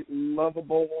 squishy,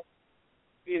 lovable,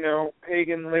 you know,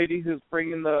 pagan lady who's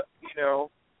bringing the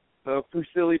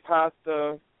fusilli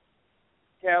pasta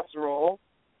casserole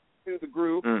to the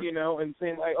group, you know, and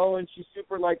saying like, oh, and she's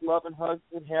super like love and hugs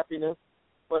and happiness.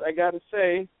 But I got to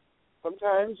say,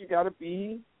 sometimes you got to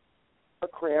be a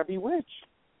crabby witch.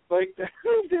 Like,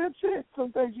 that's it.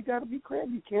 Sometimes you got to be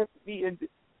crabby. You can't be,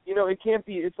 it can't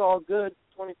be, it's all good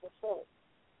 24/7,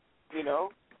 you know?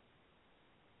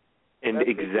 And that's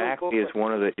exactly is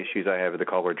one of the issues I have. The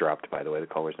caller dropped, by the way. The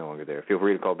caller's no longer there. Feel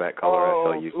free to call back, caller. I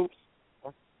saw you. Oops.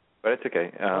 But it's okay.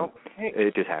 Hey,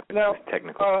 it just happened. Now,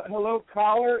 technically. Hello,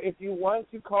 caller. If you want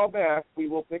to call back, we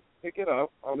will pick it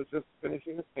up. I was just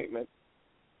finishing a statement.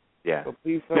 Yeah. So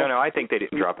please don't. No, I think they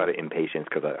didn't drop out of impatience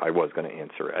because I was going to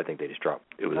answer it. I think they just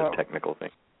dropped. It was a technical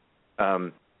thing.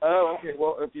 Okay.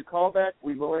 Well, if you call back,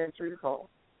 we will answer your call.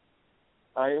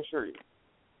 I assure you.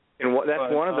 And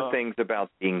that's one of the things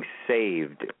about being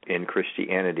saved in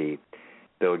Christianity.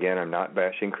 Though, again, I'm not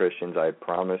bashing Christians. I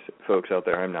promise folks out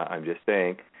there I'm not. I'm just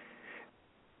saying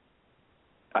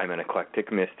I'm an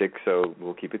eclectic mystic, so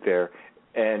we'll keep it there.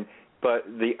 But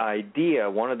the idea,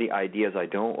 one of the ideas I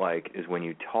don't like is when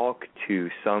you talk to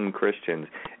some Christians,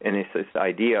 and it's this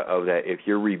idea of that if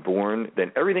you're reborn,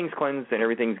 then everything's cleansed and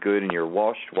everything's good and you're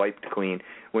washed, wiped clean,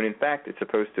 when in fact it's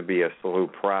supposed to be a slow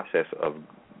process of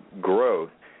growth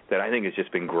that I think has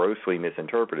just been grossly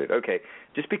misinterpreted. Okay,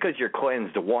 just because you're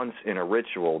cleansed once in a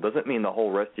ritual doesn't mean the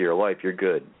whole rest of your life you're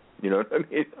good. You know what I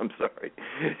mean? I'm sorry.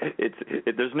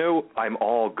 There's no I'm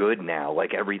all good now,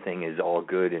 like everything is all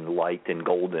good and light and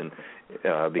golden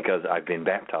because I've been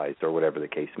baptized or whatever the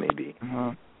case may be.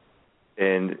 Uh-huh.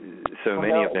 And so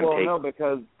many of them take... no,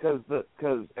 because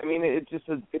I mean,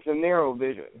 it's a narrow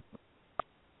vision.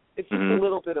 It's just a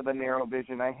little bit of a narrow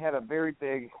vision. I had a very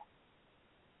big...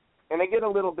 And I get a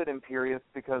little bit imperious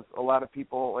because a lot of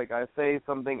people, like I say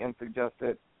something and suggest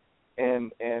it,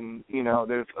 and you know,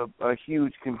 there's a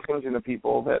huge contingent of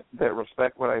people that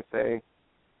respect what I say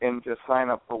and just sign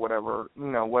up for whatever,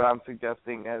 you know, what I'm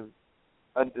suggesting as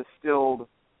a distilled,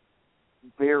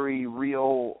 very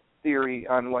real theory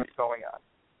on what's going on.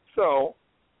 So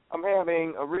I'm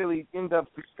having a really in-depth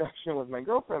discussion with my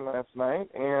girlfriend last night,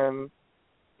 and,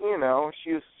 you know,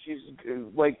 she's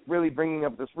like really bringing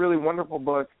up this really wonderful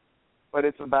book, but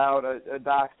it's about a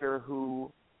doctor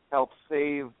who helps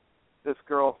save this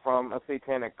girl from a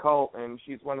satanic cult, and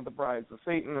she's one of the brides of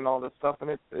Satan and all this stuff,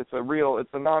 and it's a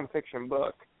nonfiction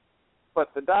book. But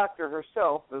the doctor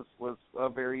herself was a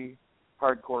very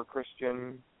hardcore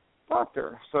Christian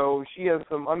doctor, so she has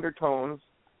some undertones,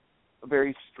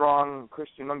 very strong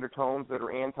Christian undertones that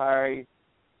are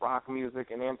anti-rock music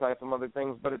and anti some other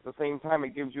things, but at the same time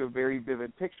it gives you a very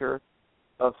vivid picture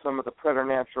of some of the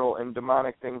preternatural and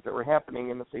demonic things that were happening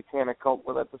in the satanic cult,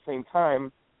 but at the same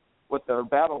time what their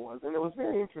battle was. And it was a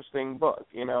very interesting book,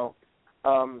 you know.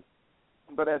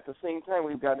 But at the same time,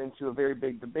 we've got into a very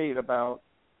big debate about,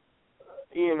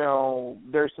 you know,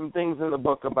 there's some things in the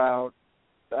book about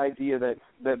the idea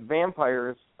that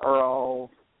vampires are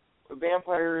all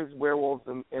vampires, werewolves,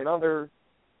 and other,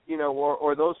 you know,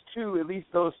 or those two, at least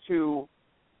those two,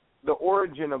 the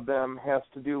origin of them has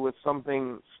to do with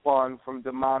something spawned from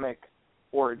demonic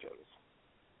origins.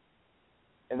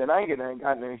 And then I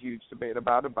got in a huge debate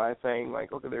about it by saying,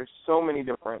 like, okay, there's so many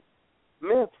different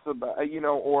myths about, you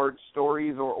know, or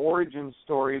stories or origin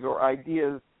stories or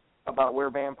ideas about where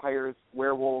vampires,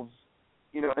 werewolves,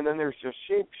 you know, and then there's just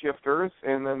shapeshifters,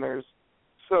 and then there's,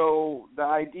 so the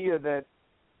idea that,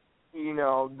 you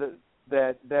know,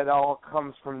 that all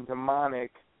comes from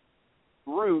demonic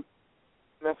root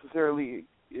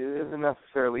isn't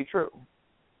necessarily true.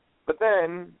 But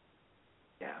then,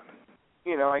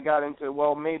 you know, I got into,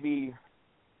 well, maybe,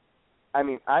 I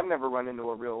mean, I've never run into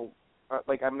a real,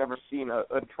 like, I've never seen a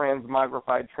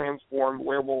transmogrified, transformed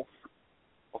werewolf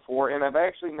before, and I've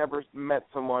actually never met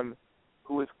someone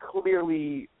who is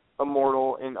clearly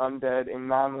immortal and undead and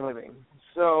non-living,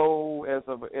 so, as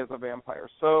a vampire.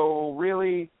 So,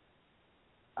 really,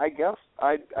 I guess,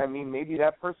 I mean, maybe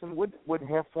that person would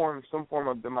have formed some form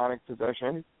of demonic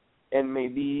possession, and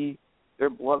maybe their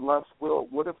bloodlust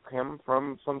would have come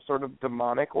from some sort of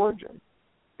demonic origin.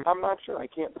 I'm not sure. I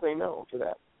can't say no to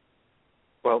that.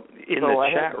 Well, in the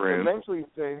chat room... eventually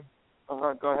say...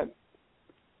 go ahead.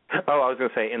 Oh, I was going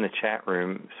to say, in the chat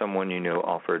room, someone you know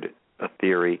offered a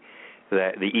theory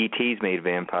that the ETs made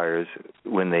vampires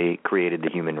when they created the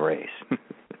human race.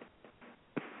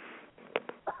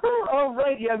 Oh,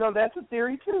 right. Yeah, no, that's a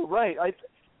theory, too. Right.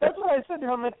 That's what I said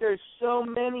to him, that there's so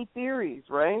many theories,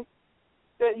 right?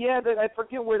 That I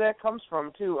forget where that comes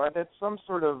from, too. That's some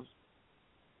sort of...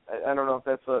 I don't know if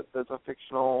that's a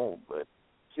fictional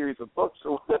series of books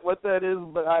or what that is,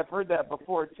 but I've heard that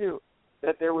before, too.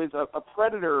 That there was a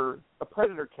predator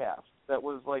cast that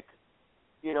was like,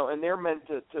 you know, and they're meant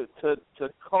to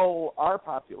cull our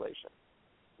population,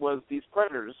 was these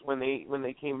predators when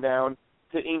they came down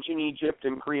to ancient Egypt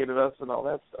and created us and all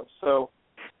that stuff. So,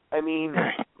 I mean,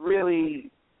 really,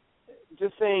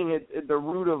 just saying the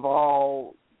root of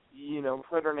all, you know,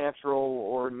 preternatural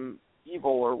or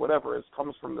evil or whatever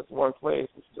comes from this one place,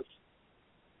 it's just,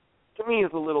 to me,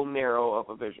 is a little narrow of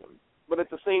a vision. But at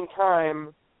the same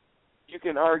time, you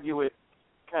can argue it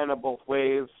kind of both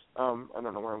ways. I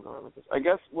don't know where I'm going with this. I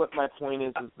guess what my point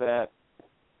is that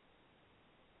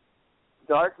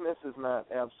darkness is not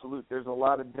absolute. There's a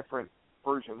lot of different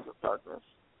versions of darkness.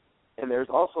 And there's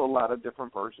also a lot of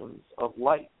different versions of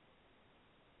light.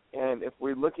 And if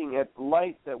we're looking at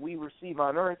light that we receive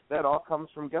on Earth, that all comes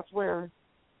from, guess where?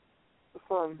 The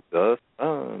sun. The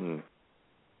sun.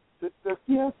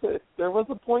 Yes, there was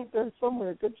a point there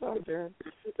somewhere. Good job, Darren.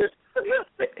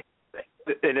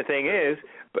 And the thing is,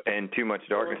 and too much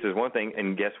darkness is one thing,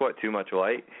 and guess what? Too much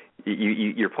light,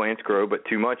 your plants grow, but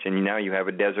too much, and now you have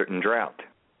a desert and drought.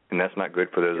 And that's not good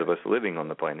for those of us living on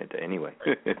the planet anyway.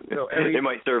 It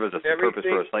might serve as a purpose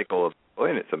for a cycle of the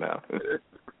planet somehow.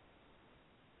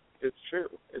 It's true.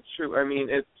 It's true. I mean,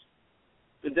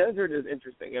 the desert is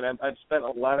interesting, and I've spent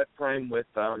a lot of time with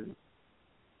the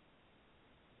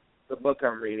book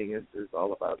I'm reading is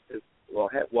all about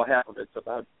half of it's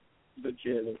about the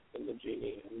jinn and the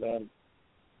genie, and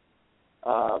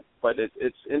but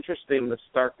it's interesting the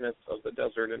starkness of the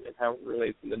desert and how it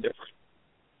relates in the different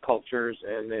cultures,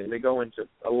 and they go into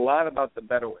a lot about the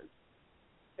Bedouin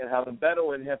and how the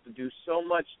Bedouin have to do so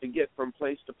much to get from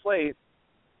place to place,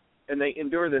 and they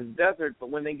endure this desert, but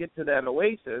when they get to that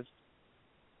oasis,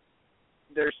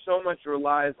 there's so much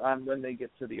relies on when they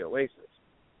get to the oasis.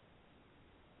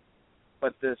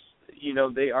 But this,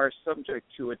 they are subject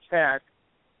to attack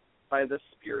by the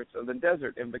spirits of the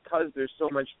desert. And because there's so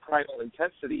much primal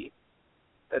intensity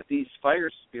that these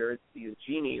fire spirits, these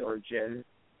genie or jinn,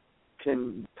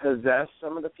 can possess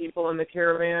some of the people in the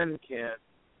caravan,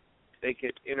 they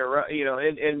could interrupt,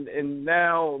 and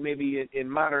now maybe in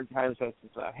modern times that's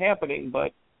not happening,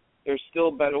 but there's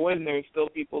still Bedouin, there's still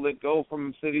people that go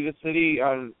from city to city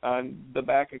on the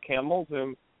back of camels,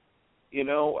 and,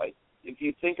 if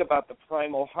you think about the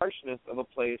primal harshness of a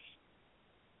place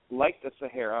like the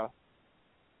Sahara,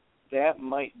 that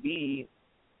might be,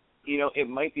 it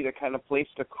might be the kind of place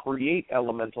to create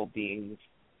elemental beings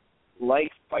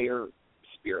like fire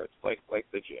spirits, like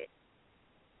the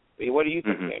jinn. What do you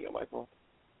think, Daniel Michael?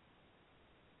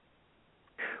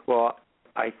 Well,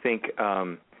 I think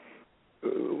a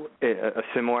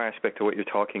similar aspect to what you're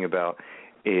talking about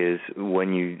is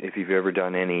if you've ever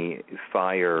done any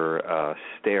fire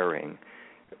staring,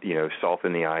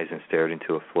 soften the eyes and stared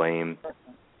into a flame.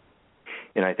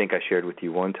 And I think I shared with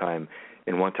you one time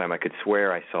I could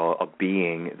swear I saw a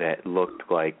being that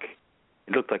looked like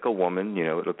a woman,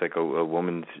 it looked like a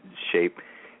woman's shape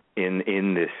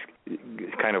in this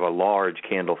kind of a large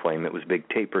candle flame. It was a big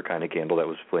taper kind of candle that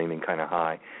was flaming kind of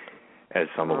high, as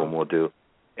some of them will do.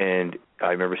 And I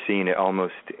remember seeing it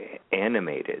almost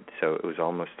animated, so it was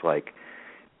almost like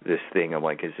this thing. I'm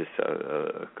like, is this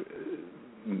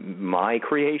my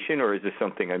creation, or is this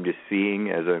something I'm just seeing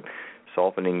as I'm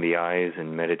softening the eyes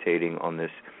and meditating on this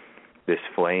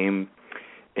flame?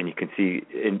 And you can see,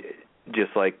 and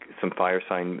just like some fire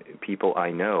sign people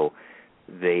I know,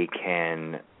 they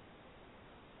can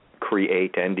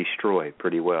create and destroy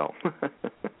pretty well.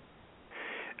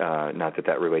 Not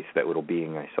that relates to that little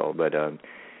being I saw, but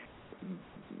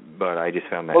I just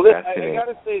found that fascinating. I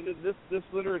got to say that this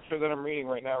literature that I'm reading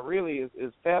right now really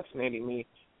is fascinating me,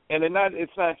 and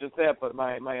it's not just that, but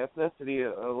my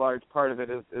ethnicity, a large part of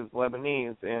it is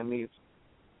Lebanese, and these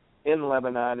in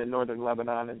Lebanon, in northern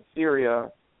Lebanon, and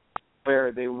Syria,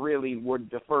 where they really would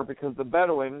defer, because the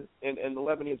Bedouin and the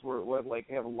Lebanese were like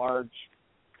have a large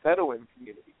Bedouin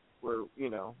community where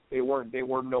they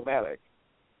were nomadic,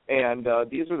 and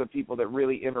these are the people that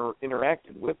really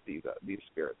interacted with these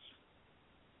spirits.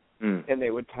 And they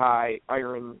would tie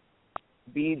iron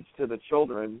beads to the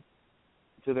children,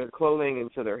 to their clothing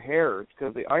and to their hair,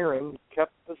 because the iron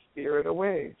kept the spirit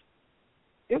away.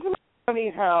 Isn't it funny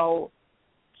how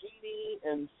genie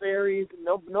and fairies,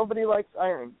 nobody likes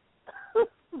iron,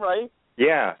 right?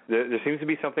 Yeah, there seems to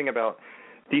be something about,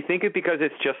 do you think it's because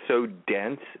it's just so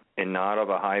dense and not of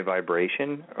a high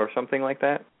vibration or something like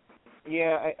that?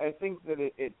 Yeah, I think that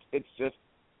it's just,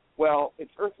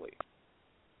 it's earthly.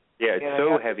 Yeah, it's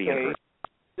so heavy.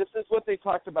 This is what they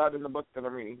talked about in the book that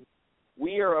I'm reading.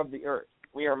 We are of the earth.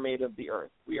 We are made of the earth.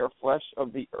 We are flesh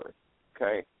of the earth.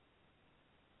 Okay?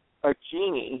 A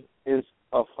genie is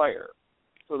a fire.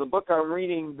 So the book I'm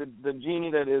reading, the genie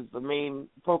that is the main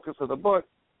focus of the book,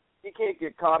 he can't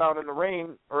get caught out in the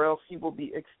rain or else he will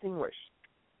be extinguished.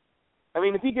 I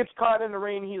mean, if he gets caught in the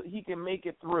rain, he can make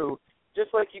it through.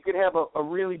 Just like you could have a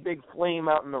really big flame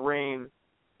out in the rain,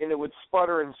 and it would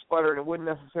sputter and sputter, and it wouldn't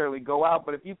necessarily go out.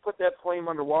 But if you put that flame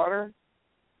underwater,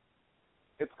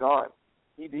 it's gone.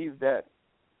 He's dead.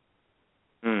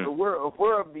 So if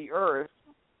we're of the earth,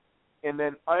 and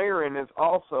then iron is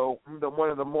also one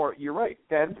of the more, you're right,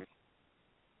 dense,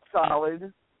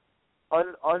 solid,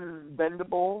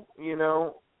 unbendable,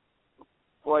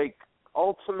 like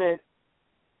ultimate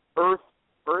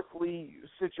earthly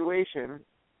situation.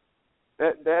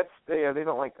 They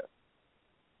don't like that.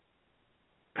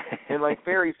 And like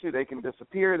fairies, too, they can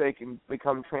disappear, they can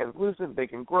become translucent, they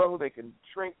can grow, they can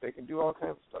shrink, they can do all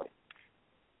kinds of stuff.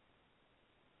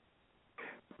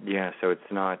 Yeah, so it's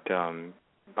not,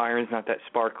 iron's not that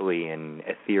sparkly and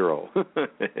ethereal.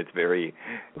 It's very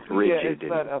rigid. Yeah, it's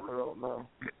not ethereal, no.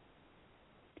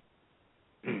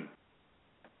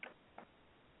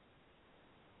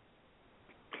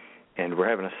 And we're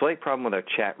having a slight problem with our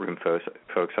chat room, folks.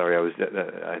 Sorry,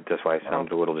 that's why I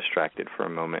sounded a little distracted for a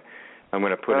moment. I'm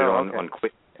going to put it on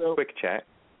quick chat.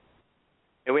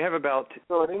 And we have about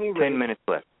 10 minutes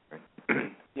left.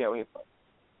 Yeah, we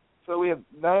have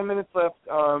 9 minutes left.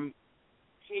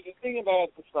 See, the thing about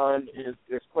the sun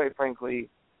is quite frankly,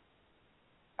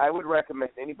 I would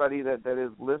recommend anybody that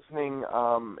is listening,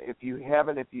 if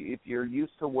you're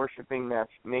used to worshiping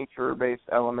nature-based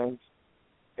elements,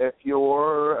 if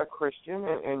you're a Christian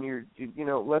and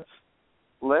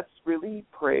let's really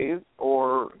praise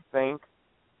or thank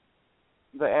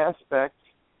the aspect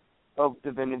of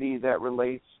divinity that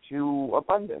relates to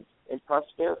abundance and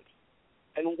prosperity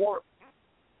and warmth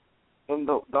and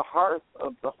the hearth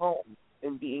of the home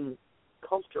and being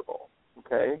comfortable,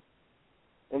 okay?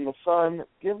 And the sun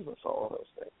gives us all of those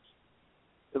things.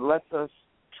 It lets us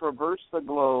traverse the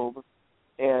globe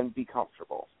and be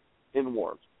comfortable in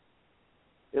warmth.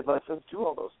 It lets us do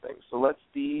all those things. So let's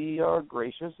be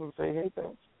gracious and say, hey,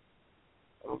 thanks.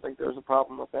 I don't think there's a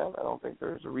problem with that. I don't think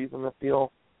there's a reason to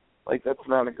feel like that's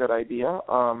not a good idea.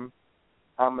 I'm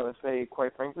going to say,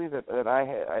 quite frankly, that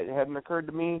it hadn't occurred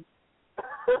to me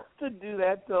to do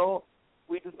that till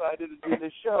we decided to do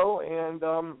this show. And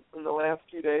in the last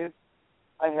 2 days,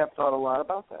 I have thought a lot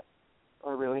about that.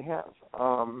 I really have.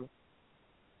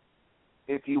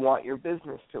 If you want your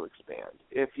business to expand,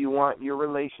 if you want your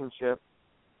relationship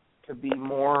to be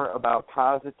more about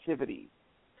positivity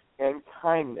and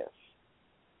kindness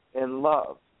and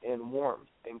love and warmth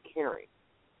and caring,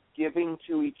 giving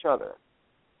to each other,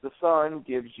 the sun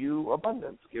gives you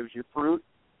abundance, gives you fruit,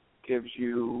 gives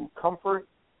you comfort.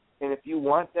 And if you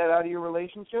want that out of your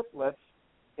relationship, let's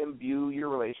imbue your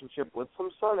relationship with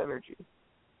some sun energy.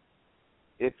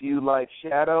 If you like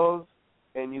shadows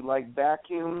and you like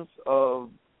vacuums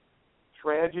of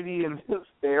tragedy and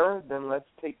despair, then let's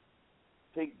take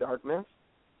darkness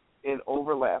and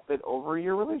overlap it over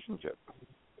your relationship.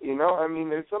 You know, I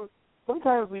mean,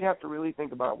 sometimes we have to really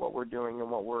think about what we're doing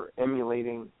and what we're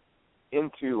emulating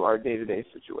into our day-to-day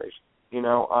situation. You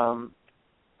know,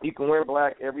 you can wear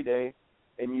black every day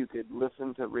and you could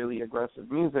listen to really aggressive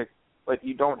music, but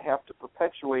you don't have to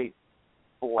perpetuate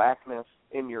blackness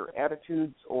in your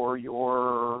attitudes or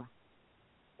your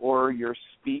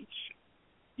speech.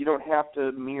 You don't have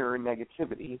to mirror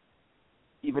negativity.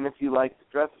 Even if you like to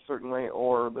dress a certain way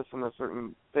or listen to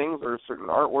certain things or certain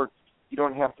artwork, you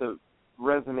don't have to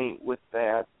resonate with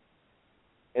that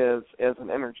as an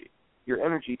energy. Your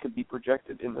energy could be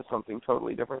projected into something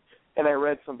totally different. And I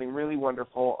read something really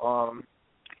wonderful,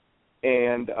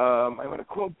 and I'm going to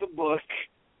quote the book.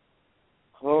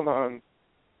 Hold on.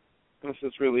 This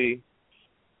is really,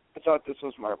 I thought this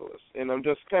was marvelous. And I'm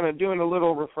just kind of doing a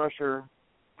little refresher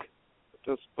with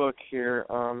this book here.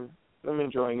 I'm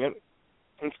enjoying it.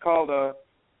 It's called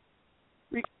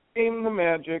Reclaim the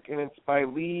Magic, and it's by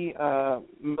Lee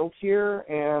Miltier,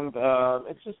 and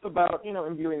it's just about,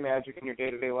 imbuing magic in your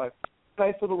day-to-day life.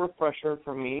 Nice little refresher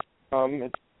for me.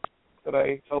 It's that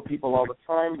I tell people all the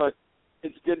time, but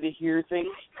it's good to hear things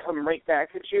come right back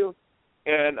at you.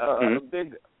 And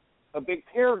a big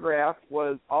paragraph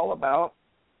was all about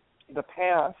the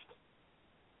past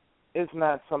is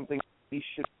not something we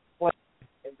should play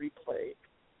and replay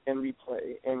and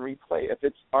replay and replay. If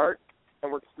it's art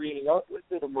and we're creating art with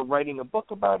it and we're writing a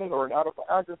book about it or an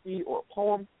autobiography or a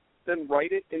poem, then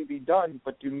write it and be done,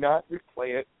 but do not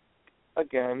replay it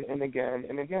again and again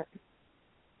and again.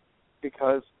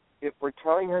 Because if we're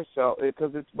telling ourselves,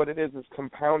 because it's what it is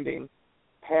compounding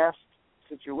past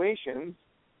situations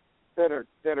that are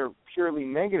purely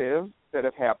negative that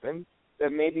have happened,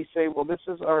 that maybe say, well,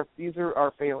 these are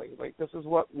our failings. Like, this is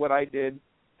what I did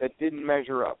that didn't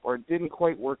measure up or didn't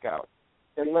quite work out.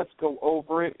 And let's go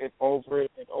over it and over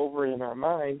it and over it in our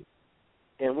mind,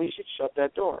 and we should shut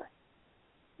that door.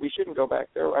 We shouldn't go back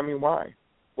there. I mean, why?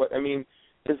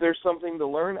 Is there something to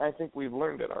learn? I think we've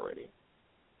learned it already.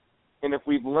 And if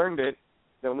we've learned it,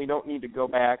 then we don't need to go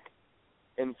back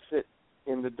and sit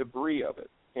in the debris of it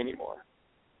anymore.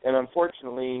 And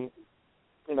unfortunately,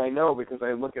 and I know because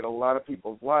I look at a lot of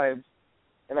people's lives,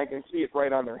 and I can see it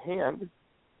right on their hand,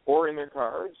 or in their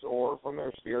cards, or from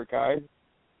their spirit guide,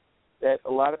 that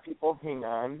a lot of people hang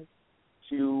on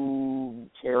to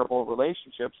terrible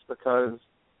relationships because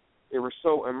they were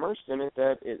so immersed in it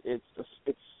that it's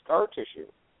scar tissue.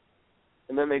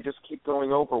 And then they just keep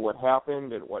going over what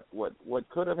happened and what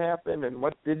could have happened and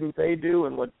what didn't they do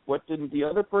and what didn't the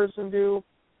other person do.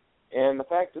 And the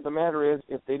fact of the matter is,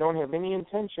 if they don't have any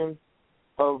intention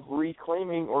of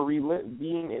reclaiming or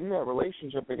being in that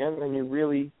relationship again, then you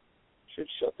really should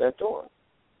shut that door.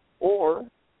 Or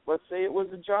let's say it was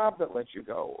a job that let you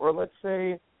go, or let's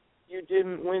say you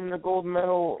didn't win the gold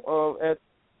medal at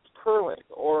curling,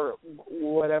 or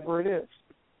whatever it is.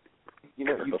 You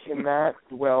know, you cannot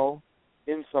dwell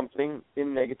in something, in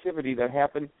negativity that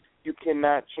happened. You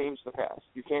cannot change the past.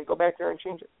 You can't go back there and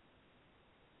change it.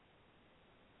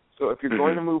 So if you're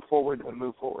going to move forward, then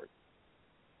move forward.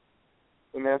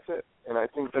 And that's it. And I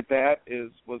think that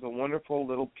was a wonderful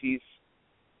little piece,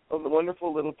 a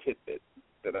wonderful little tidbit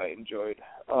that I enjoyed.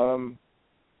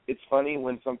 It's funny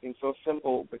when something so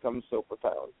simple becomes so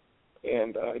profound.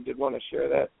 And I did want to share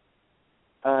that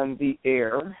on the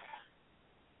air.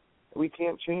 We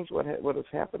can't change what has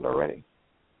happened already.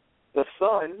 The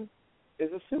sun is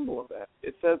a symbol of that.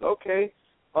 It says, okay,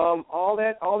 all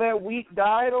that wheat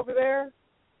died over there.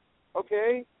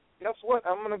 Okay, guess what?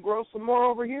 I'm going to grow some more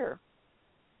over here.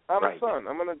 I'm a sun.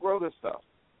 I'm going to grow this stuff.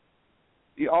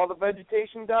 All the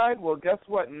vegetation died. Well, guess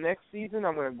what? Next season,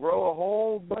 I'm going to grow a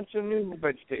whole bunch of new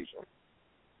vegetation.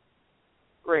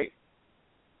 Great.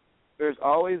 There's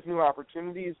always new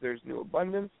opportunities. There's new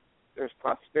abundance. There's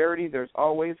prosperity. There's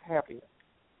always happiness.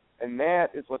 And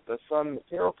that is what the sun, the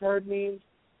tarot card means,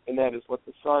 and that is what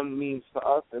the sun means to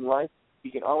us in life.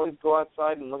 You can always go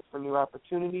outside and look for new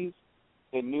opportunities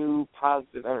and new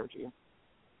positive energy.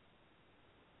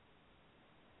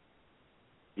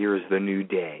 Here is the new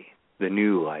day, the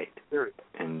new light.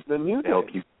 And the new day.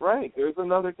 Help you. Right. There's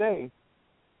another day.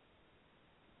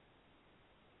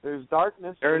 There's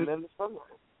darkness and then the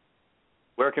sunlight.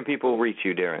 Where can people reach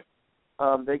you, Darren?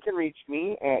 They can reach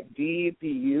me at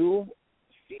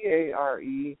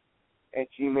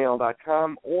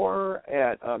dbucare@gmail.com or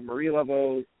at Marie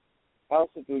Laveau's House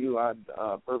of Voodoo on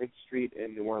Bourbon Street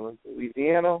in New Orleans,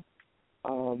 Louisiana.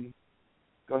 Go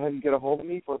ahead and get a hold of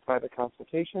me for a private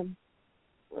consultation.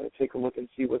 Take a look and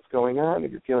see what's going on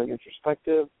if you're feeling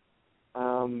introspective.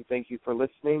 Thank you for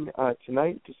listening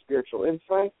tonight to Spiritual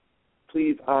Insight.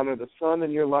 Please honor the sun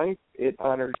in your life. It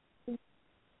honors you.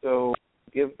 So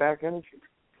give back energy.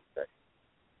 Okay.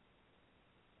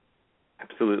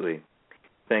 Absolutely.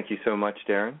 Thank you so much,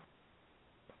 Darren.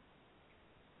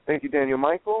 Thank you, Daniel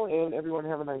Michael, and everyone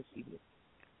have a nice evening.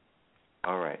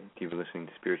 All right. Keep listening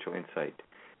to Spiritual Insight.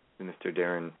 Mr.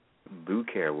 Darren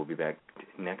BuCare will be back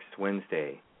next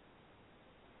Wednesday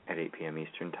at 8 p.m.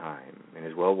 Eastern Time. And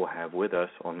as well, we'll have with us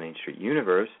on Main Street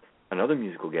Universe another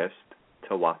musical guest,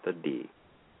 Tawatha D.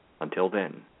 Until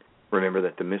then, remember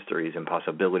that the mysteries and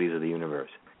possibilities of the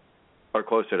universe are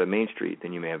closer to Main Street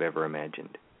than you may have ever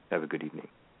imagined. Have a good evening.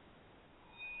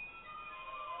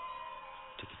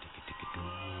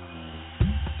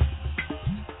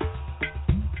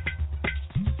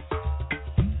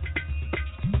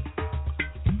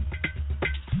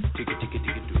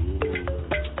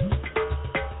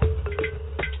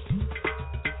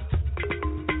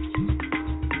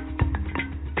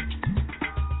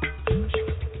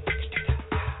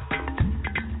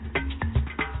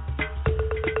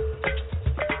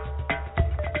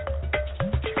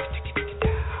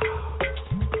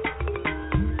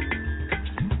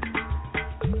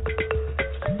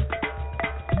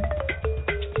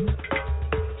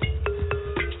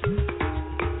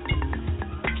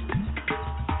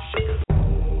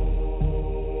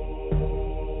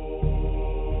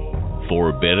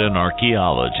 Forbidden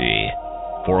archaeology,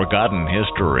 forgotten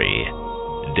history,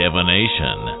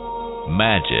 divination,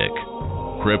 magic,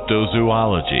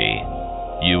 cryptozoology,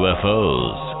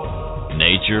 UFOs,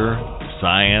 nature,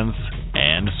 science,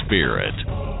 and spirit.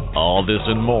 All this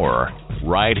and more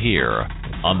right here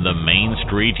on the Main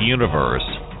Street Universe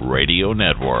Radio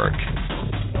Network.